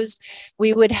decomposed.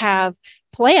 We would have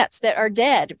plants that are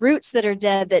dead, roots that are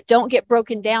dead, that don't get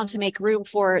broken down to make room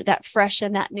for that fresh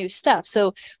and that new stuff.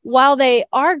 So while they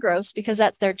are gross, because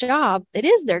that's their job, it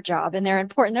is their job and they're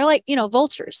important. They're like,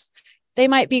 vultures. They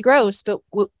might be gross, but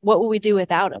what will we do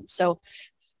without them? So,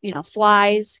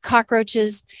 flies,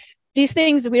 cockroaches, these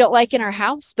things we don't like in our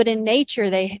house, but in nature,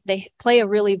 they play a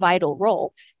really vital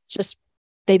role. Just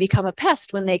they become a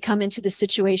pest when they come into the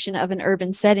situation of an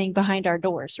urban setting behind our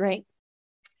doors, right?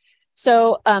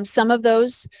 So some of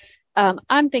those,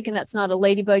 I'm thinking that's not a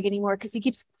ladybug anymore because he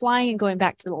keeps flying and going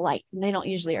back to the light, and they don't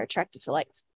usually are attracted to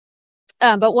lights.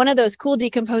 But one of those cool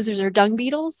decomposers are dung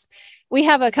beetles. We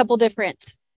have a couple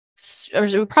different, or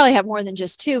we probably have more than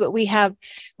just 2, but we have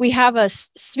a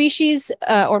species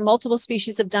or multiple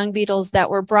species of dung beetles that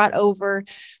were brought over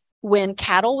when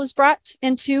cattle was brought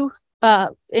into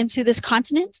this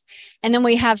continent. And then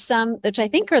we have some, which I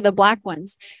think are the black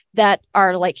ones, that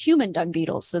are like human dung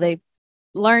beetles. So they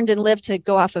learned and lived to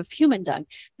go off of human dung.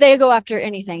 They go after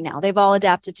anything now. They've all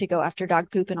adapted to go after dog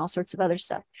poop and all sorts of other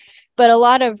stuff. But a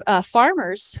lot of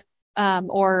farmers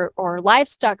or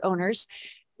livestock owners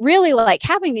really like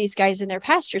having these guys in their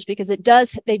pastures because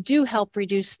they do help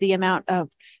reduce the amount of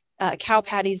cow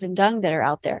patties and dung that are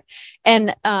out there.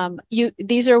 And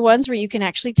these are ones where you can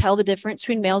actually tell the difference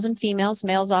between males and females.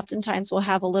 Males oftentimes will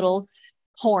have a little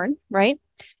horn, right?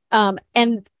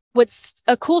 And what's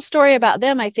a cool story about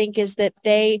them, I think, is that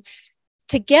they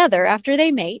together, after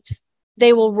they mate,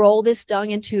 they will roll this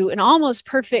dung into an almost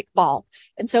perfect ball.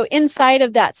 And so inside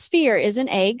of that sphere is an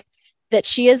egg that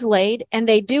she has laid, and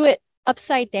they do it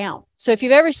upside down. So if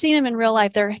you've ever seen them in real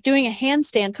life, they're doing a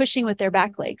handstand pushing with their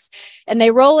back legs, and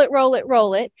they roll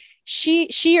it.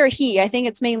 She or he, I think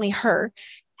it's mainly her,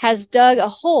 has dug a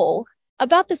hole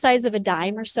about the size of a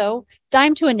dime or so,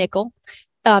 dime to a nickel,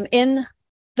 in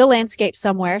the landscape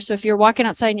somewhere. So if you're walking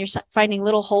outside and you're finding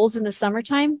little holes in the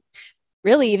summertime,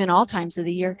 really even all times of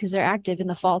the year, because they're active in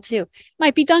the fall too,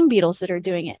 might be dung beetles that are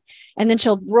doing it. And then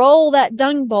she'll roll that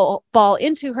dung ball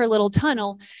into her little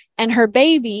tunnel, and her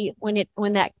baby,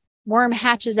 when that worm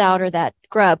hatches out, or that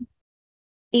grub,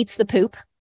 eats the poop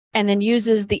and then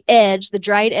uses the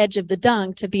dried edge of the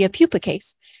dung to be a pupa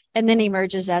case, and then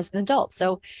emerges as an adult.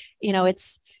 So,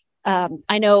 it's,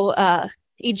 I know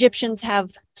Egyptians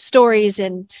have stories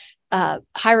and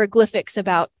hieroglyphics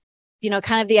about,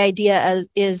 kind of the idea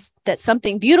is that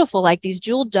something beautiful like these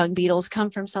jeweled dung beetles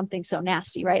come from something so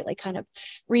nasty, right? Like kind of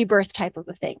rebirth type of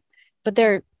a thing. But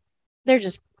they're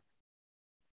just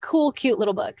cool, cute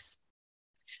little bugs.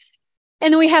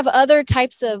 And then we have other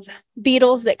types of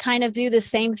beetles that kind of do the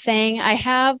same thing.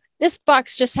 This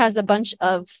box just has a bunch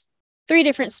of 3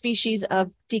 different species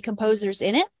of decomposers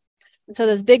in it. And so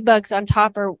those big bugs on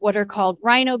top are what are called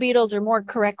rhino beetles, or more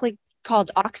correctly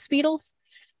called ox beetles.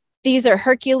 These are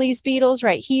Hercules beetles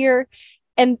right here.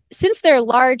 And since they're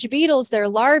large beetles, their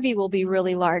larvae will be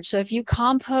really large. So if you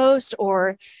compost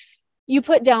or you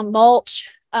put down mulch,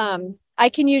 I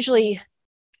can usually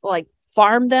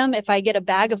farm them. If I get a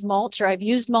bag of mulch, or I've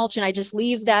used mulch and I just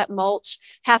leave that mulch,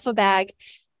 half a bag,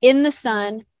 in the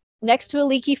sun next to a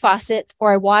leaky faucet,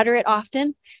 or I water it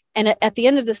often. And at the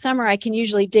end of the summer, I can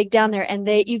usually dig down there, and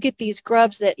you get these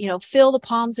grubs that, fill the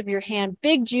palms of your hand,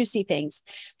 big, juicy things.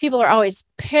 People are always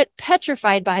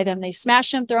petrified by them. They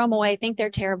smash them, throw them away, think they're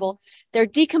terrible. They're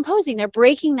decomposing. They're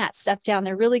breaking that stuff down.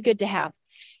 They're really good to have.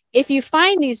 If you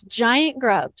find these giant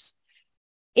grubs,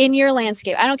 in your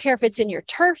landscape. I don't care if it's in your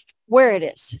turf, where it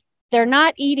is. They're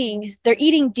not eating, they're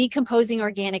eating decomposing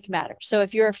organic matter. So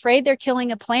if you're afraid they're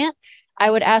killing a plant, I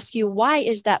would ask you, why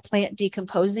is that plant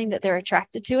decomposing that they're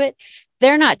attracted to it?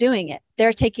 They're not doing it.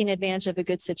 They're taking advantage of a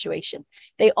good situation.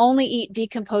 They only eat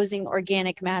decomposing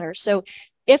organic matter. So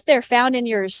if they're found in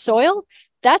your soil,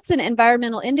 that's an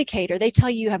environmental indicator. They tell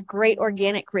you have great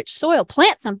organic rich soil.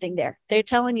 Plant something there. They're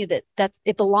telling you that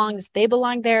it belongs, they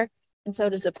belong there, and so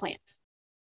does the plant.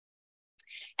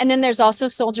 And then there's also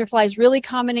soldier flies, really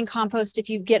common in compost. If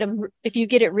you get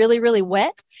it really, really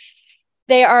wet,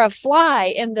 they are a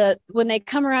fly, and when they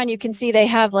come around, you can see they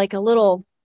have like a little,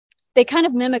 they kind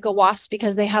of mimic a wasp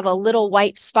because they have a little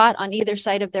white spot on either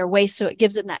side of their waist. So it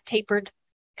gives them that tapered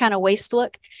kind of waist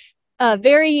look.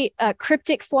 Very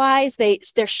cryptic flies.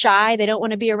 They're shy. They don't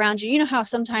want to be around you. You know how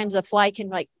sometimes a fly can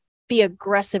like be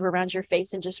aggressive around your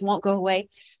face and just won't go away.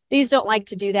 These don't like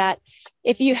to do that.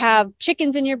 If you have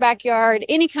chickens in your backyard,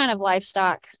 any kind of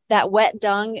livestock, that wet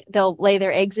dung, they'll lay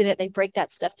their eggs in it. They break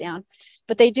that stuff down,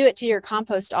 but they do it to your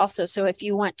compost also. So if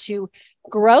you want to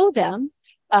grow them,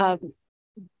 I'll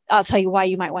tell you why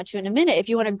you might want to in a minute. If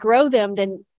you want to grow them,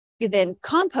 then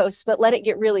compost, but let it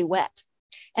get really wet.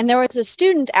 And there was a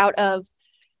student out of,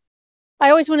 I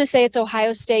always want to say it's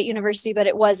Ohio State University, but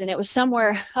it wasn't. It was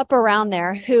somewhere up around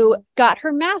there, who got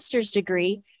her master's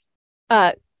degree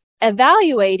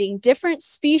evaluating different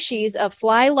species of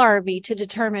fly larvae to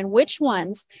determine which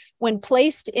ones, when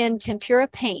placed in tempera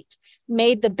paint,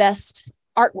 made the best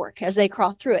artwork as they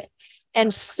crawl through it.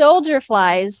 And soldier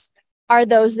flies are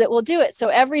those that will do it. So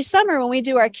every summer when we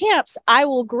do our camps, I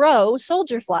will grow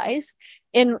soldier flies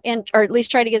or at least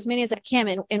try to get as many as I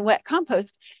can in wet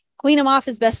compost, clean them off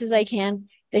as best as I can.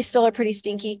 They still are pretty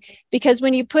stinky, because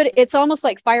when you put it, it's almost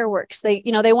like fireworks. They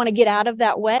want to get out of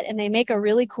that wet, and they make a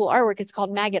really cool artwork. It's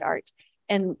called maggot art,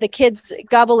 and the kids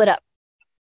gobble it up.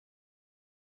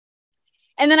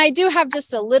 And then I do have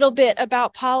just a little bit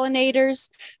about pollinators,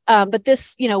 but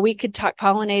this, we could talk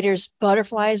pollinators,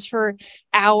 butterflies for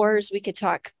hours. We could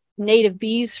talk native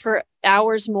bees for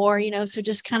hours more, so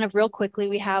just kind of real quickly,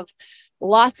 we have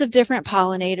lots of different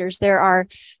pollinators. There are,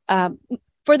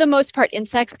 for the most part,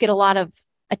 insects get a lot of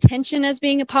attention as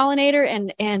being a pollinator,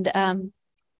 and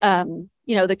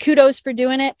the kudos for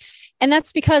doing it. And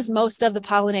that's because most of the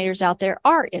pollinators out there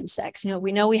are insects.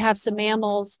 We know we have some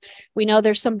mammals, we know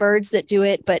there's some birds that do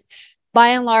it, but by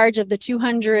and large, of the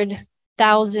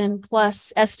 200,000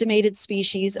 plus estimated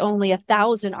species, only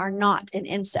 1,000 are not an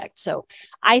insect. So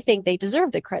I think they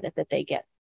deserve the credit that they get.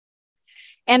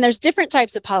 And there's different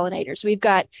types of pollinators. We've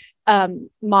got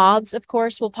moths, of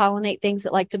course, will pollinate things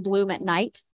that like to bloom at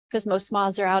night, because most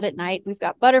moths are out at night. We've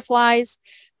got butterflies.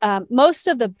 Most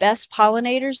of the best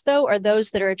pollinators, though, are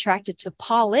those that are attracted to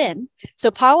pollen.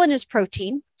 So pollen is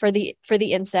protein for the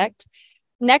insect.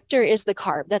 Nectar is the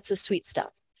carb. That's the sweet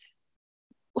stuff.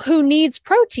 Who needs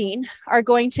protein are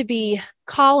going to be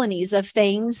colonies of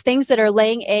things that are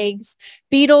laying eggs.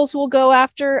 Beetles will go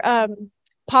after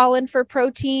pollen for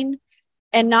protein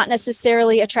and not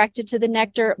necessarily attracted to the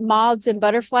nectar. Moths and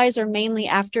butterflies are mainly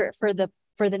after it for the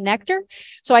nectar.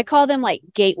 So I call them like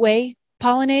gateway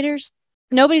pollinators.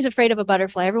 Nobody's afraid of a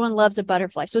butterfly. Everyone loves a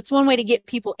butterfly. So it's one way to get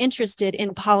people interested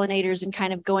in pollinators and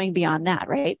kind of going beyond that,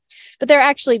 right? But they're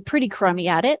actually pretty crummy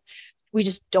at it. We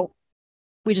just don't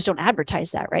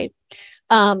advertise that, right?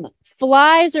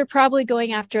 Flies are probably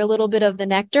going after a little bit of the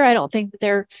nectar. I don't think that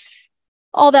they're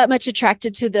all that much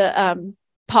attracted to the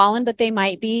pollen, but they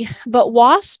might be. But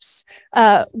wasps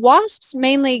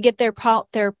mainly get their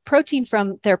protein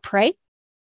from their prey.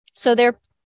 So they're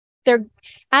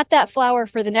at that flower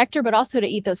for the nectar, but also to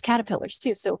eat those caterpillars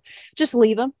too. So just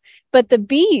leave them. But the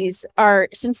bees are,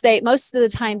 since most of the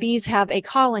time bees have a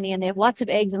colony and they have lots of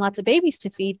eggs and lots of babies to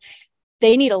feed,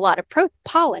 they need a lot of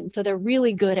pollen. So they're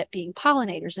really good at being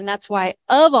pollinators. And that's why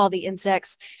of all the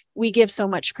insects, we give so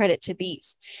much credit to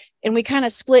bees. And we kind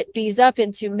of split bees up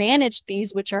into managed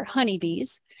bees, which are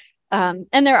honeybees. And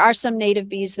there are some native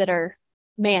bees that are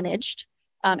managed.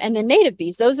 And then native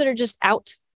bees, those that are just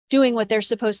out doing what they're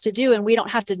supposed to do, and we don't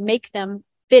have to make them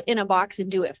fit in a box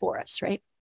and do it for us, right?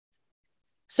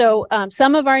 So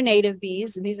some of our native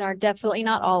bees, and these are definitely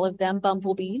not all of them,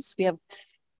 bumblebees. We have,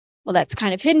 well, that's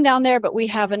kind of hidden down there, but we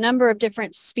have a number of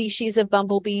different species of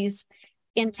bumblebees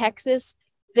in Texas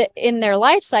that in their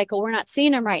life cycle, we're not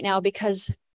seeing them right now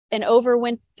because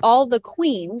all the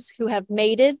queens who have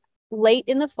mated late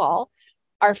in the fall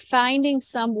are finding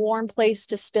some warm place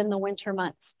to spend the winter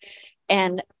months.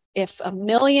 And if 1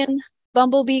 million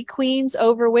bumblebee queens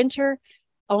overwinter,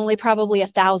 only probably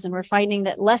 1,000. We're finding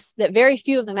that very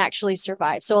few of them actually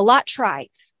survive. So a lot try,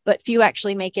 but few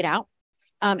actually make it out.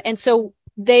 And so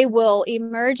they will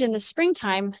emerge in the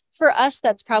springtime. For us,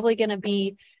 that's probably going to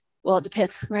be, well, it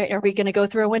depends, right? Are we going to go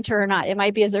through a winter or not? It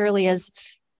might be as early as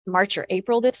March or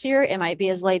April this year. It might be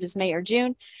as late as May or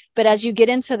June. But as you get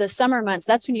into the summer months,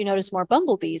 that's when you notice more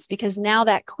bumblebees, because now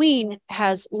that queen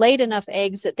has laid enough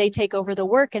eggs that they take over the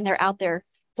work and they're out there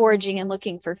foraging and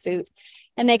looking for food.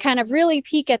 And they kind of really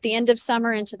peak at the end of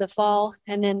summer into the fall,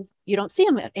 and then you don't see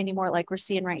them anymore like we're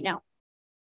seeing right now.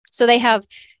 So they're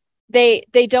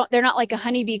not like a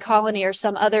honeybee colony or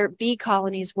some other bee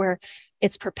colonies where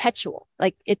it's perpetual.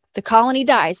 Like the colony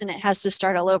dies and it has to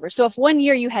start all over. So if one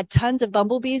year you had tons of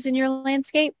bumblebees in your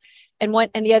landscape and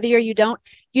the other year you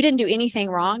didn't do anything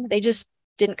wrong. They just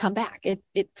didn't come back.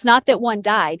 It's not that one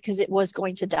died, because it was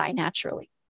going to die naturally.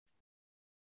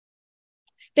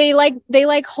 They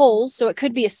like holes, so it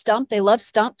could be a stump. They love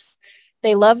stumps.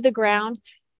 They love the ground.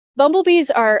 Bumblebees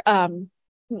are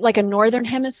like a northern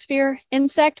hemisphere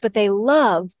insect, but they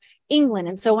love England.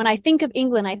 And so when I think of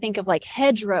England, I think of like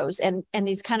hedgerows and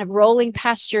these kind of rolling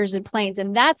pastures and plains,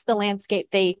 and that's the landscape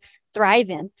they thrive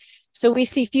in. So we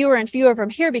see fewer and fewer from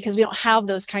here because we don't have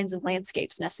those kinds of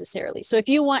landscapes necessarily. So if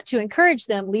you want to encourage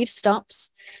them, leave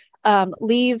stumps,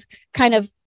 leave kind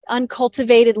of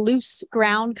uncultivated, loose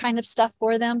ground kind of stuff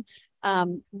for them.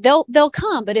 They'll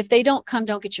come, but if they don't come,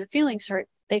 don't get your feelings hurt.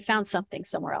 They found something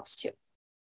somewhere else too.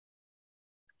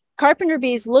 Carpenter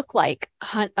bees look like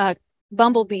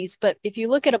bumblebees, but if you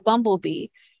look at a bumblebee,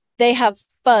 they have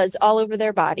fuzz all over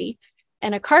their body,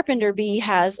 and a carpenter bee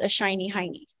has a shiny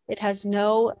hiney. It has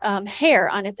no hair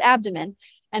on its abdomen,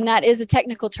 and that is a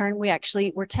technical term. We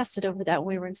actually were tested over that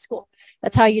when we were in school.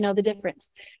 That's how you know the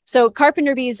difference. So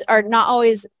carpenter bees are not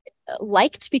always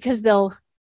liked because they'll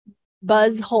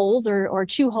buzz holes or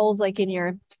chew holes like in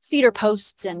your cedar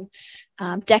posts and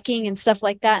decking and stuff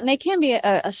like that. And they can be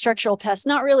a structural pest,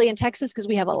 not really in Texas because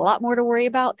we have a lot more to worry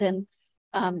about than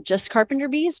just carpenter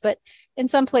bees, but in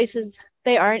some places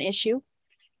they are an issue.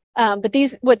 But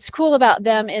what's cool about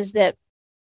them is that,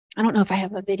 I don't know if I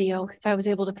have a video, if I was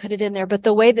able to put it in there, but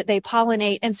the way that they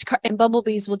pollinate, and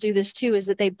bumblebees will do this too, is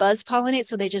that they buzz pollinate.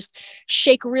 So they just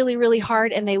shake really, really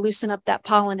hard and they loosen up that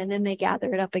pollen and then they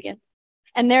gather it up again.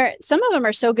 And some of them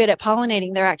are so good at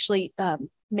pollinating, they're actually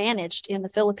managed in the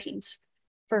Philippines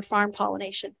for farm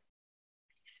pollination.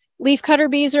 Leafcutter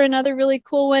bees are another really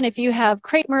cool one. If you have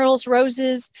crepe myrtles,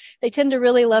 roses, they tend to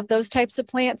really love those types of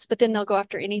plants, but then they'll go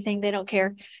after anything. They don't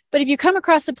care. But if you come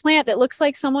across a plant that looks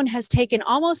like someone has taken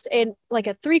almost like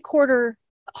a 3/4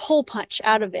 hole punch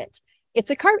out of it, it's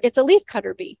a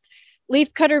leafcutter bee.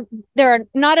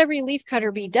 Not every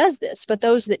leafcutter bee does this, but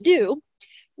those that do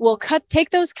will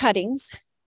take those cuttings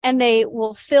and they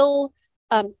will fill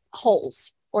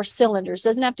holes or cylinders.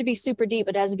 Doesn't have to be super deep,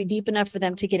 but it has to be deep enough for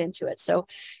them to get into it. So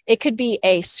it could be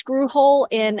a screw hole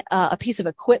in a piece of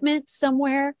equipment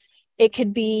somewhere. It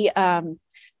could be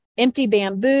empty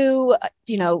bamboo,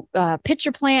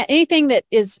 pitcher plant, anything that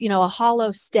is, a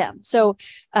hollow stem. So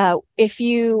if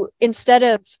you, instead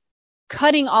of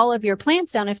cutting all of your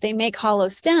plants down, if they make hollow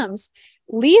stems,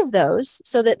 leave those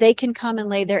so that they can come and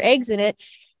lay their eggs in it.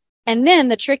 And then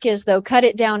the trick is, though, cut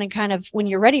it down and kind of, when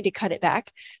you're ready to cut it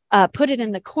back, put it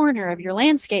in the corner of your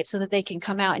landscape so that they can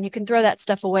come out, and you can throw that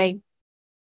stuff away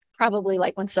probably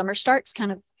like when summer starts,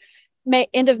 kind of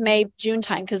end of May, June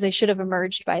time, because they should have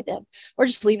emerged by then, or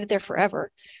just leave it there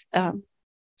forever and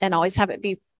always have it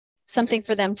be something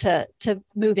for them to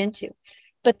move into.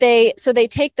 But they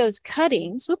take those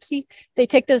cuttings, they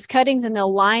take those cuttings and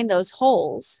they'll line those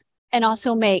holes and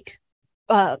also make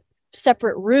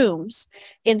separate rooms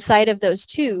inside of those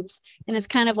tubes. And it's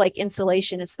kind of like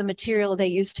insulation. It's the material they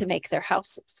use to make their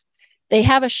houses. They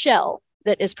have a shell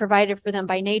that is provided for them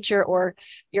by nature, or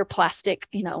your plastic,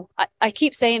 I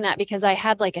keep saying that because I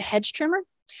had like a hedge trimmer,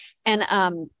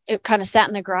 and it kind of sat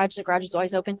in the garage. The garage is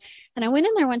always open. And I went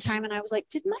in there one time and I was like,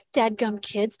 did my dadgum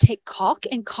kids take caulk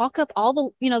and caulk up all the,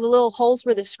 the little holes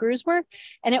where the screws were?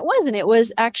 And it wasn't. It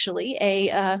was actually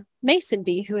a mason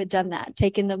bee who had done that,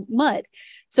 taken the mud.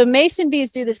 So mason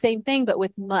bees do the same thing, but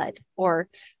with mud or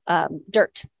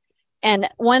dirt. And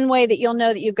one way that you'll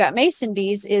know that you've got mason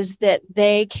bees is that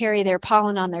they carry their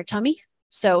pollen on their tummy.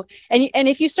 So, and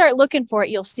if you start looking for it,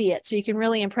 you'll see it. So you can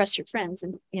really impress your friends.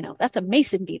 And, that's a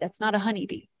mason bee. That's not a honey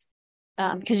bee,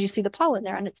 because you see the pollen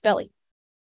there on its belly.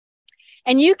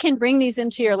 And you can bring these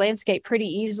into your landscape pretty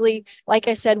easily. Like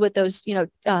I said, with those,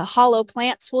 hollow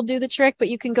plants will do the trick, but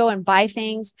you can go and buy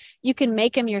things. You can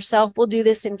make them yourself. We'll do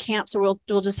this in camps, or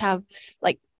we'll just have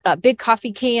like big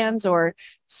coffee cans or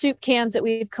soup cans that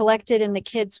we've collected, and the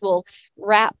kids will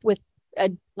wrap with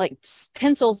like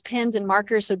pencils, pens, and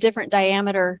markers, so different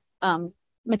diameter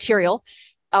material.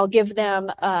 I'll give them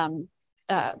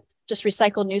just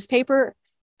recycled newspaper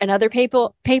another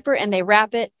paper and they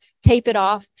wrap it, tape it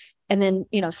off, and then,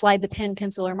 you know, slide the pen,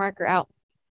 pencil, or marker out,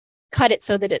 cut it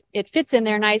so that it fits in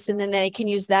there nice, and then they can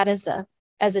use that as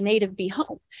a native bee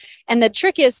home. And the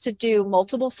trick is to do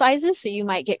multiple sizes. So you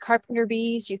might get carpenter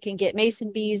bees, you can get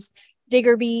mason bees,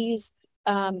 digger bees,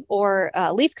 or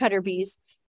leaf cutter bees,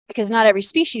 because not every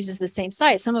species is the same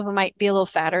size. Some of them might be a little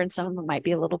fatter and some of them might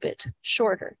be a little bit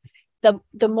shorter.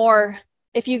 The more,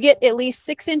 if you get at least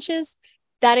 6 inches,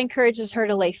 that encourages her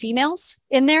to lay females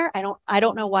in there. I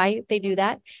don't know why they do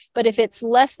that, but if it's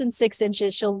less than 6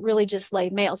 inches, she'll really just lay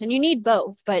males. And you need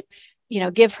both, but you know,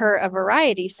 give her a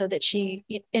variety so that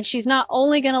she's not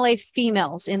only going to lay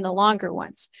females in the longer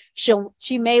ones.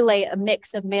 She may lay a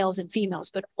mix of males and females,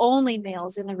 but only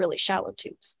males in the really shallow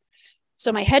tubes.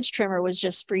 So my hedge trimmer was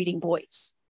just breeding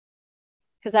boys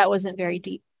because that wasn't very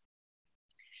deep.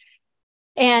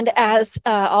 And as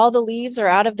all the leaves are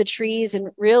out of the trees,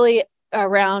 and really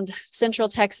around central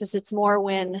Texas, it's more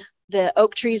when the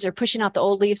oak trees are pushing out the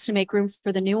old leaves to make room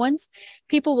for the new ones,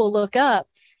 people will look up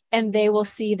and they will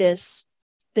see this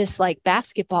like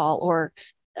basketball, or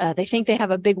they think they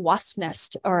have a big wasp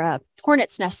nest or a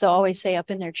hornet's nest, they'll always say,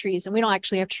 up in their trees. And we don't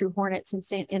actually have true hornets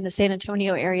in the San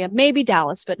Antonio area, maybe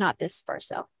Dallas, but not this far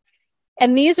south.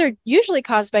 And these are usually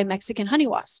caused by Mexican honey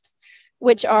wasps,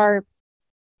 which are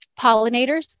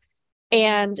pollinators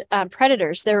and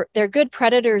predators. They're good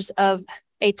predators of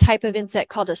a type of insect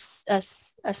called a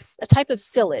type of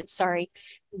psyllid,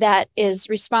 that is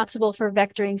responsible for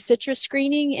vectoring citrus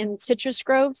screening in citrus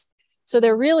groves. So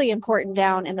they're really important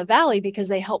down in the valley because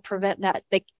they help prevent that.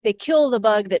 They kill the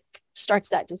bug that starts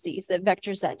that disease, that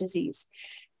vectors that disease.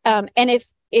 And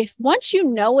if once you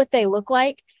know what they look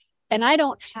like, and I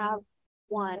don't have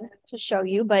one to show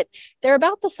you, but they're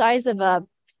about the size of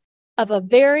a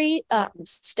very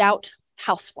stout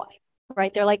housefly,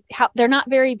 right? They're not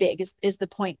very big is the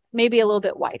point, maybe a little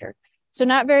bit wider. So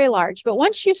not very large, but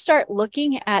once you start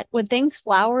looking at when things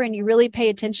flower and you really pay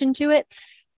attention to it,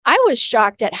 I was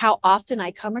shocked at how often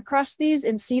I come across these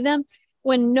and see them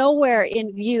when nowhere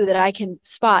in view that I can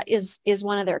spot is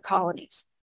one of their colonies.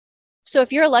 So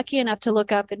if you're lucky enough to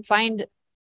look up and find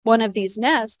one of these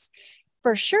nests,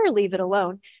 for sure leave it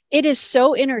alone. It is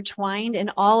so intertwined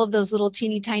in all of those little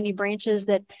teeny tiny branches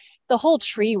that the whole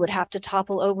tree would have to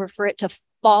topple over for it to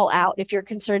fall out if you're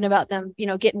concerned about them, you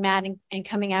know, getting mad and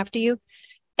coming after you.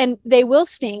 And they will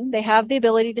sting. They have the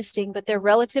ability to sting, but they're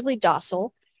relatively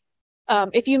docile.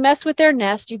 If you mess with their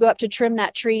nest, you go up to trim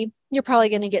that tree, you're probably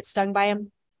going to get stung by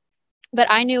them. But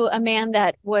I knew a man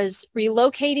that was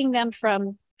relocating them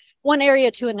from one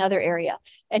area to another area.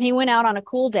 And he went out on a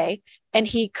cool day and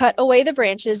he cut away the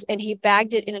branches and he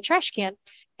bagged it in a trash can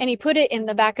and he put it in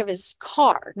the back of his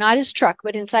car, not his truck,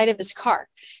 but inside of his car.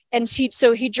 And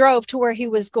so he drove to where he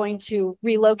was going to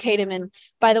relocate him. And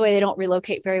by the way, they don't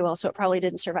relocate very well, so it probably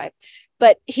didn't survive.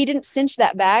 But he didn't cinch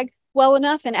that bag well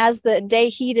enough. And as the day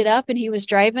heated up and he was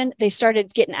driving, they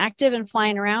started getting active and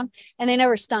flying around and they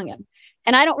never stung him.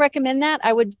 And I don't recommend that.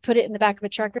 I would put it in the back of a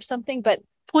truck or something. But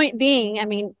point being, I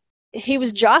mean, he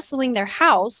was jostling their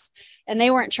house and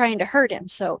they weren't trying to hurt him.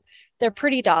 So they're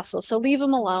pretty docile. So leave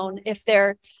them alone. If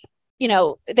they're, you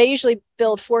know, they usually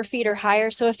build 4 feet or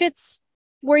higher. So if it's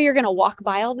where you're going to walk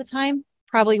by all the time,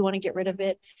 probably want to get rid of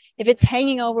it. If it's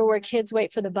hanging over where kids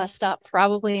wait for the bus stop,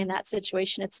 probably in that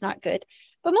situation, it's not good.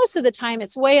 But most of the time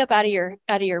it's way up out of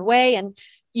your way and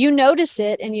you notice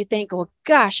it and you think, well,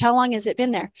 gosh, how long has it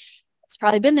been there? It's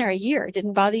probably been there a year. It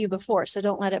didn't bother you before. So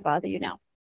don't let it bother you now.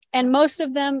 And most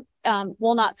of them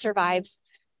will not survive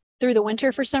through the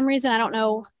winter for some reason. I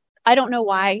don't know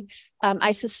why.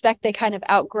 I suspect they kind of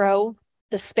outgrow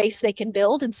the space they can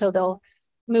build. And so they'll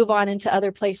move on into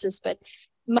other places. But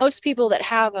most people that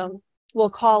have them will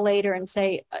call later and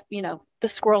say, you know, the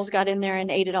squirrels got in there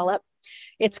and ate it all up.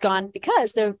 It's gone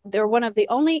because they're one of the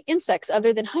only insects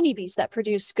other than honeybees that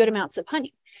produce good amounts of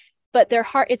honey. But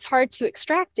it's hard to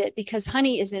extract it because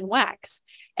honey is in wax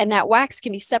and that wax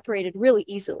can be separated really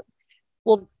easily.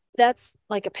 Well, that's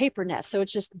like a paper nest. So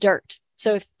it's just dirt.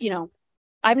 So if, you know,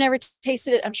 I've never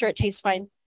tasted it. I'm sure it tastes fine.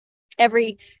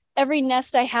 Every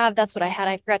nest I have, that's what I had.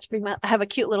 I forgot to bring I have a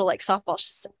cute little like softball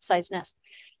size nest.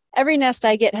 Every nest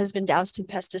I get has been doused in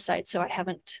pesticides. So I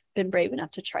haven't been brave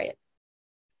enough to try it.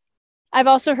 I've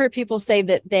also heard people say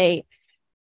that they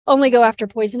only go after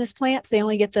poisonous plants. They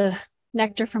only get the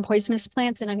nectar from poisonous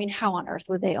plants. And I mean, how on earth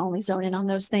would they only zone in on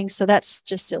those things? So that's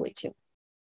just silly too.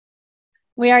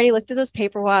 We already looked at those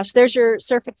paper wasps. There's your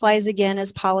syrphid flies again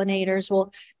as pollinators.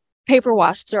 Well, paper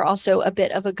wasps are also a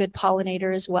bit of a good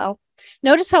pollinator as well.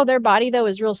 Notice how their body, though,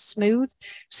 is real smooth.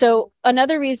 So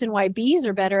another reason why bees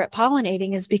are better at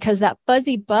pollinating is because that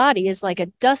fuzzy body is like a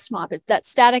dust mop. That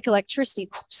static electricity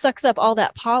sucks up all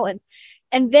that pollen.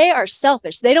 And they are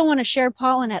selfish. They don't want to share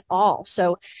pollen at all.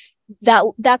 So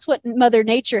that's what Mother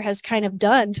Nature has kind of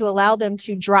done to allow them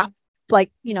to drop,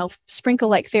 like, you know, sprinkle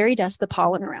like fairy dust, the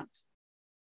pollen around.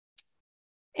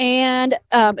 And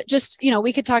just, you know,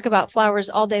 we could talk about flowers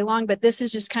all day long, but this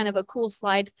is just kind of a cool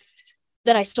slide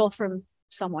that I stole from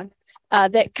someone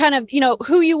that kind of, you know,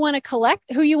 who you want to collect,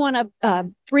 who you want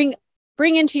to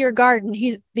bring into your garden.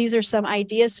 These are some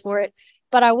ideas for it.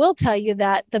 But I will tell you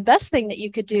that the best thing that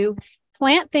you could do,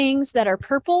 plant things that are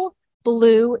purple,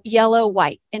 blue, yellow,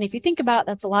 white. And if you think about it,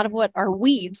 that's a lot of what our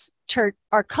weeds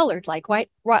are colored like. White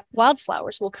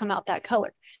wildflowers will come out that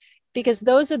color, because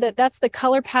that's the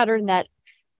color pattern that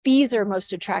bees are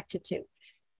most attracted to.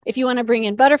 If you want to bring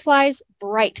in butterflies,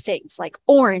 bright things like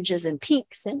oranges and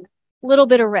pinks and a little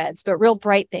bit of reds, but real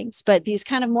bright things. But these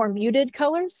kind of more muted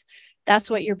colors,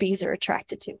 that's what your bees are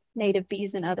attracted to, native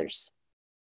bees and others.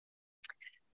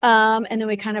 And then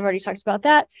we kind of already talked about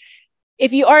that.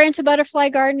 If you are into butterfly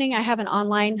gardening, I have an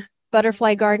online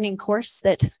butterfly gardening course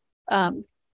that I'll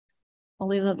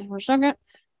leave that for a second.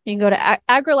 You can go to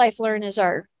AgriLife Learn is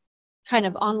our kind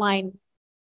of online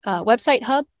website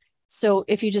hub. So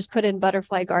if you just put in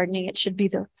butterfly gardening, it should be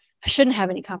I shouldn't have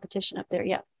any competition up there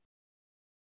yet.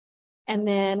 And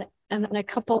then a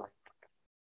couple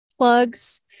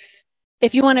plugs.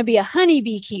 If you want to be a honey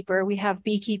beekeeper, we have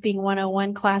beekeeping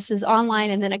 101 classes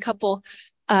online, and then a couple,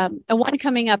 and one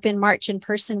coming up in March in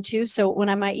person too. So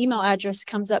when my email address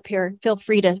comes up here, feel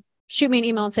free to shoot me an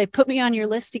email and say, put me on your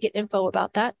list to get info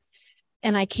about that.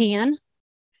 And I can.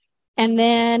 And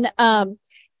then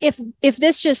if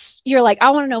this just, you're like, I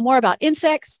want to know more about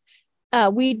insects, I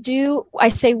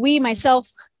say we,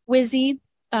 myself, Wizzy,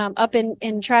 up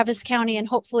in Travis County, and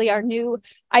hopefully our new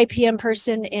IPM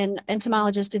person in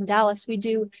entomologist in Dallas, we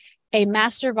do a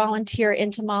master volunteer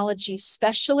entomology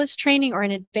specialist training or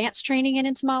an advanced training in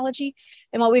entomology.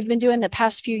 And what we've been doing the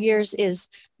past few years is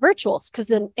virtuals, because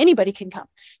then anybody can come.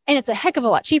 And it's a heck of a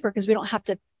lot cheaper because we don't have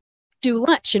to do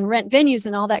lunch and rent venues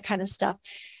and all that kind of stuff.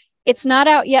 It's not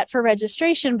out yet for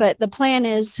registration, but the plan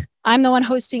is, I'm the one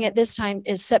hosting it this time,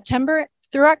 is September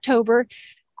through October.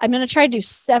 I'm going to try to do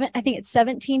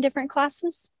 17 different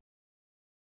classes.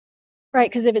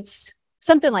 Right? Because if it's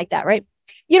something like that, right?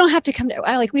 You don't have to come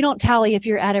to, we don't tally if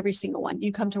you're at every single one.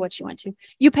 You come to what you want to.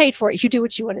 You paid for it. You do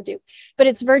what you want to do. But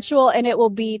it's virtual, and it will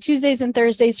be Tuesdays and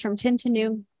Thursdays from 10 to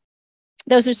noon.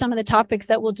 Those are some of the topics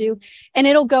that we'll do. And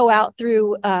it'll go out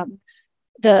through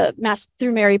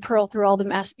through Mary Pearl, through all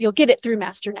the you'll get it through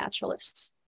Master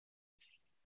Naturalists.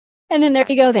 And then there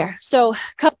you go there. So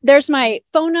there's my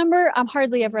phone number. I'm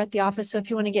hardly ever at the office. So if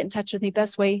you want to get in touch with me,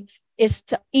 best way is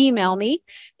to email me.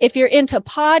 If you're into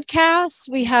podcasts,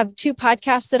 we have 2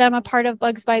 podcasts that I'm a part of,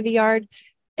 Bugs by the Yard,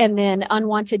 and then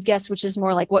Unwanted Guests, which is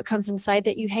more like what comes inside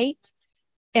that you hate.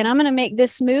 And I'm going to make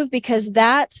this move because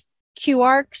that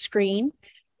QR screen,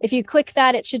 if you click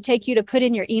that, it should take you to put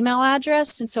in your email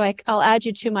address. And so I'll add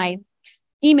you to my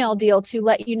email deal to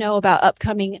let you know about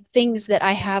upcoming things that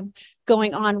I have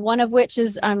going on. One of which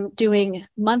is I'm doing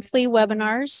monthly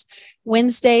webinars,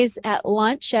 Wednesdays at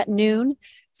lunch at noon,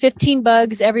 15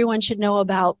 bugs everyone should know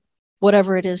about,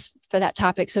 whatever it is for that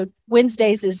topic. So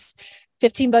Wednesdays is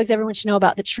 15 bugs everyone should know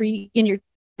about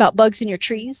about bugs in your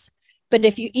trees. But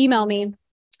if you email me,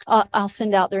 I'll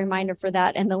send out the reminder for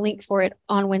that and the link for it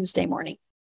on Wednesday morning.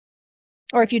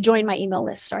 Or if you join my email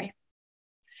list, sorry.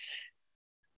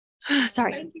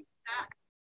 Sorry. Thank you. It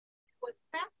was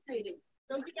fascinating.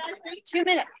 Don't you guys think? 2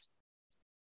 minutes.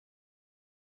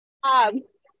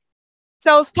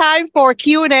 So it's time for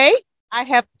Q&A. I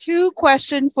have 2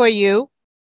 questions for you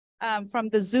from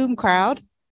the Zoom crowd.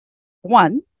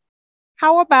 1,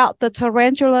 how about the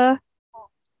tarantula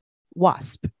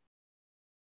wasp?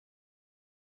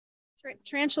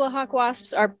 Tarantula hawk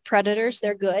wasps are predators.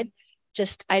 They're good.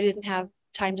 Just I didn't have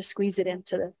time to squeeze it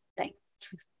into the thing.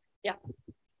 Yeah.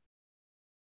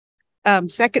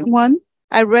 Second one,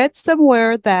 I read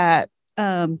somewhere that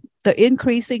the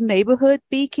increasing neighborhood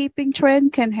beekeeping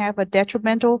trend can have a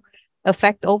detrimental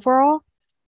effect overall.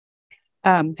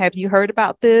 Have you heard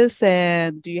about this,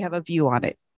 and do you have a view on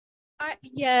it?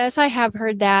 Yes, I have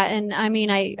heard that. And I mean,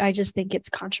 I just think it's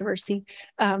controversy.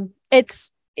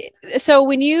 So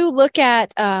when you look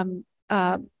at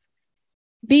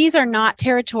bees are not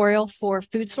territorial for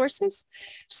food sources.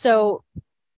 So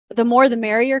the more the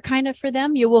merrier kind of for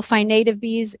them. You will find native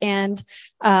bees and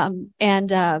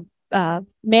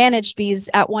managed bees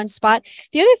at one spot.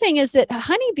 The other thing is that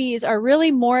honeybees are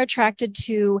really more attracted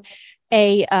to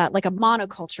a like a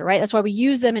monoculture, right? That's why we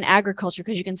use them in agriculture,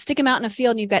 because you can stick them out in a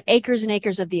field and you've got acres and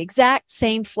acres of the exact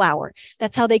same flower.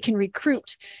 That's how they can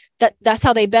recruit. That's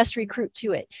how they best recruit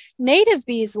to it. Native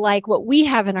bees like what we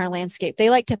have in our landscape. They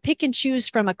like to pick and choose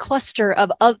from a cluster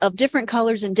of different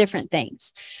colors and different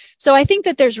things. So I think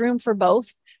that there's room for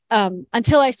both.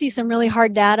 Until I see some really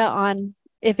hard data on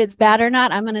if it's bad or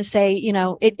not, I'm going to say, you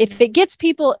know, if it gets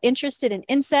people interested in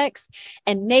insects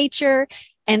and nature,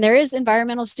 and there is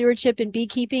environmental stewardship in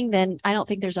beekeeping, then I don't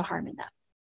think there's a harm in that.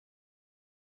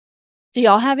 Do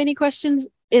y'all have any questions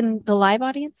in the live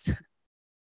audience?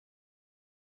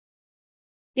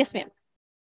 Yes, ma'am.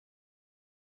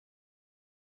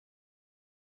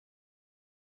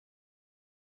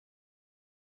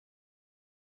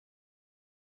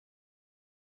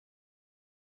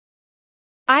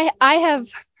 I have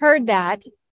heard that.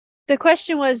 The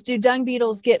question was, do dung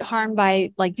beetles get harmed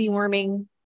by like deworming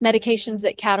medications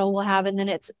that cattle will have, and then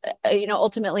it's you know,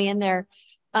 ultimately in their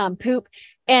poop?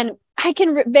 And I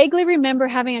can vaguely remember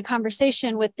having a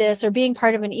conversation with this or being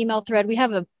part of an email thread. We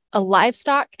have a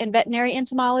livestock and veterinary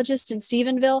entomologist in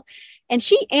Stephenville, and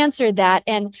she answered that.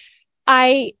 And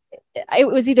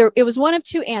it was one of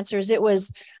two answers. It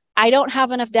was, I don't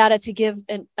have enough data to give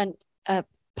a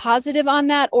positive on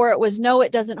that, or it was, no,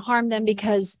 it doesn't harm them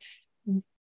because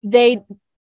it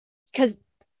was,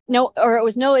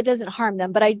 no, it doesn't harm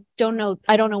them, but I don't know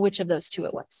which of those two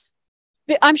it was.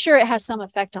 But I'm sure it has some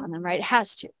effect on them, right? It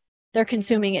has to. They're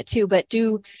consuming it too, but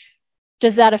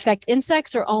does that affect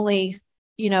insects or only,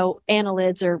 you know,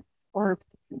 annelids or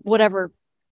whatever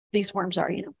these worms are,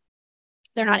 you know?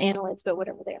 They're not annelids, but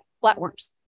whatever they are,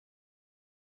 flatworms.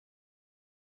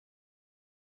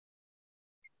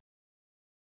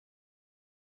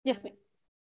 Yes, ma'am.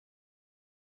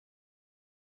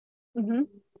 Mm-hmm.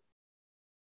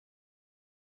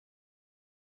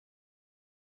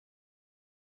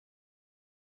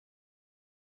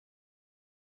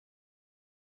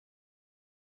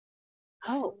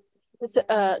 Oh,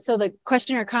 so the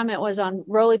question or comment was on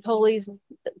roly-polies,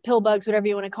 pill bugs, whatever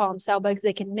you want to call them, sow bugs.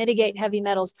 They can mitigate heavy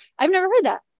metals. I've never heard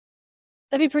that.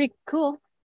 That'd be pretty cool.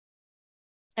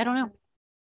 I don't know.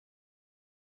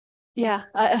 Yeah.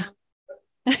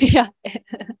 Yeah.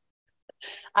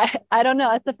 I don't know.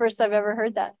 That's the first I've ever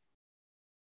heard that.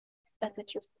 That's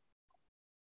interesting.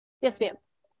 Yes, ma'am.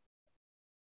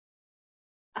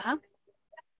 Uh-huh.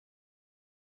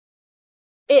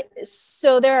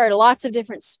 So there are lots of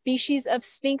different species of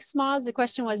sphinx moths. The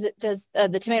question was, does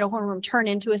the tomato hornworm turn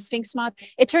into a sphinx moth?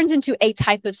 It turns into a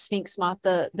type of sphinx moth,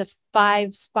 the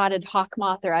five-spotted hawk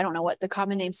moth, or I don't know what the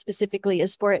common name specifically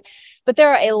is for it. But there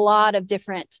are a lot of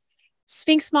different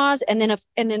sphinx moths, and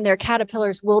then their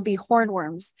caterpillars will be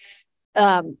hornworms.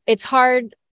 It's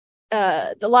hard.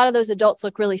 A lot of those adults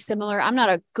look really similar. I'm not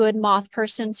a good moth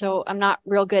person, so I'm not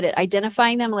real good at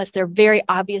identifying them unless they're very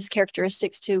obvious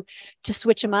characteristics to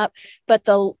switch them up. But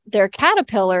their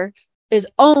caterpillar is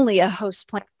only a host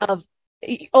plant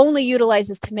only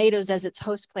utilizes tomatoes as its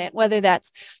host plant, whether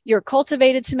that's your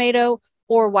cultivated tomato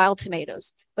or wild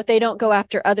tomatoes, but they don't go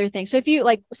after other things. So if you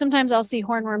like, sometimes I'll see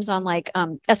hornworms on like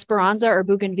Esperanza or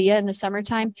Bougainvillea in the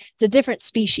summertime. It's a different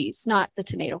species, not the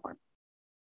tomato horn.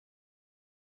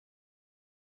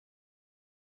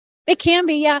 It can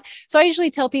be, yeah. So I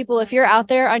usually tell people, if you're out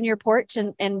there on your porch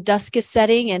and dusk is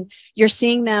setting and you're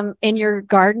seeing them in your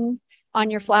garden on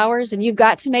your flowers and you've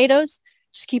got tomatoes,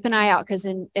 just keep an eye out, because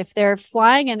if they're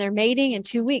flying and they're mating in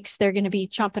 2 weeks, they're going to be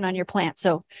chomping on your plant.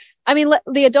 So, I mean,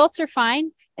 the adults are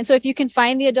fine. And so if you can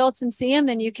find the adults and see them,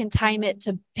 then you can time it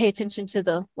to pay attention to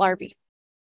the larvae.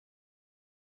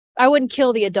 I wouldn't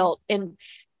kill the adult in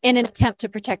an attempt to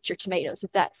protect your tomatoes,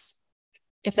 if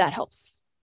that helps.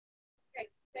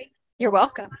 You're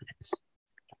welcome.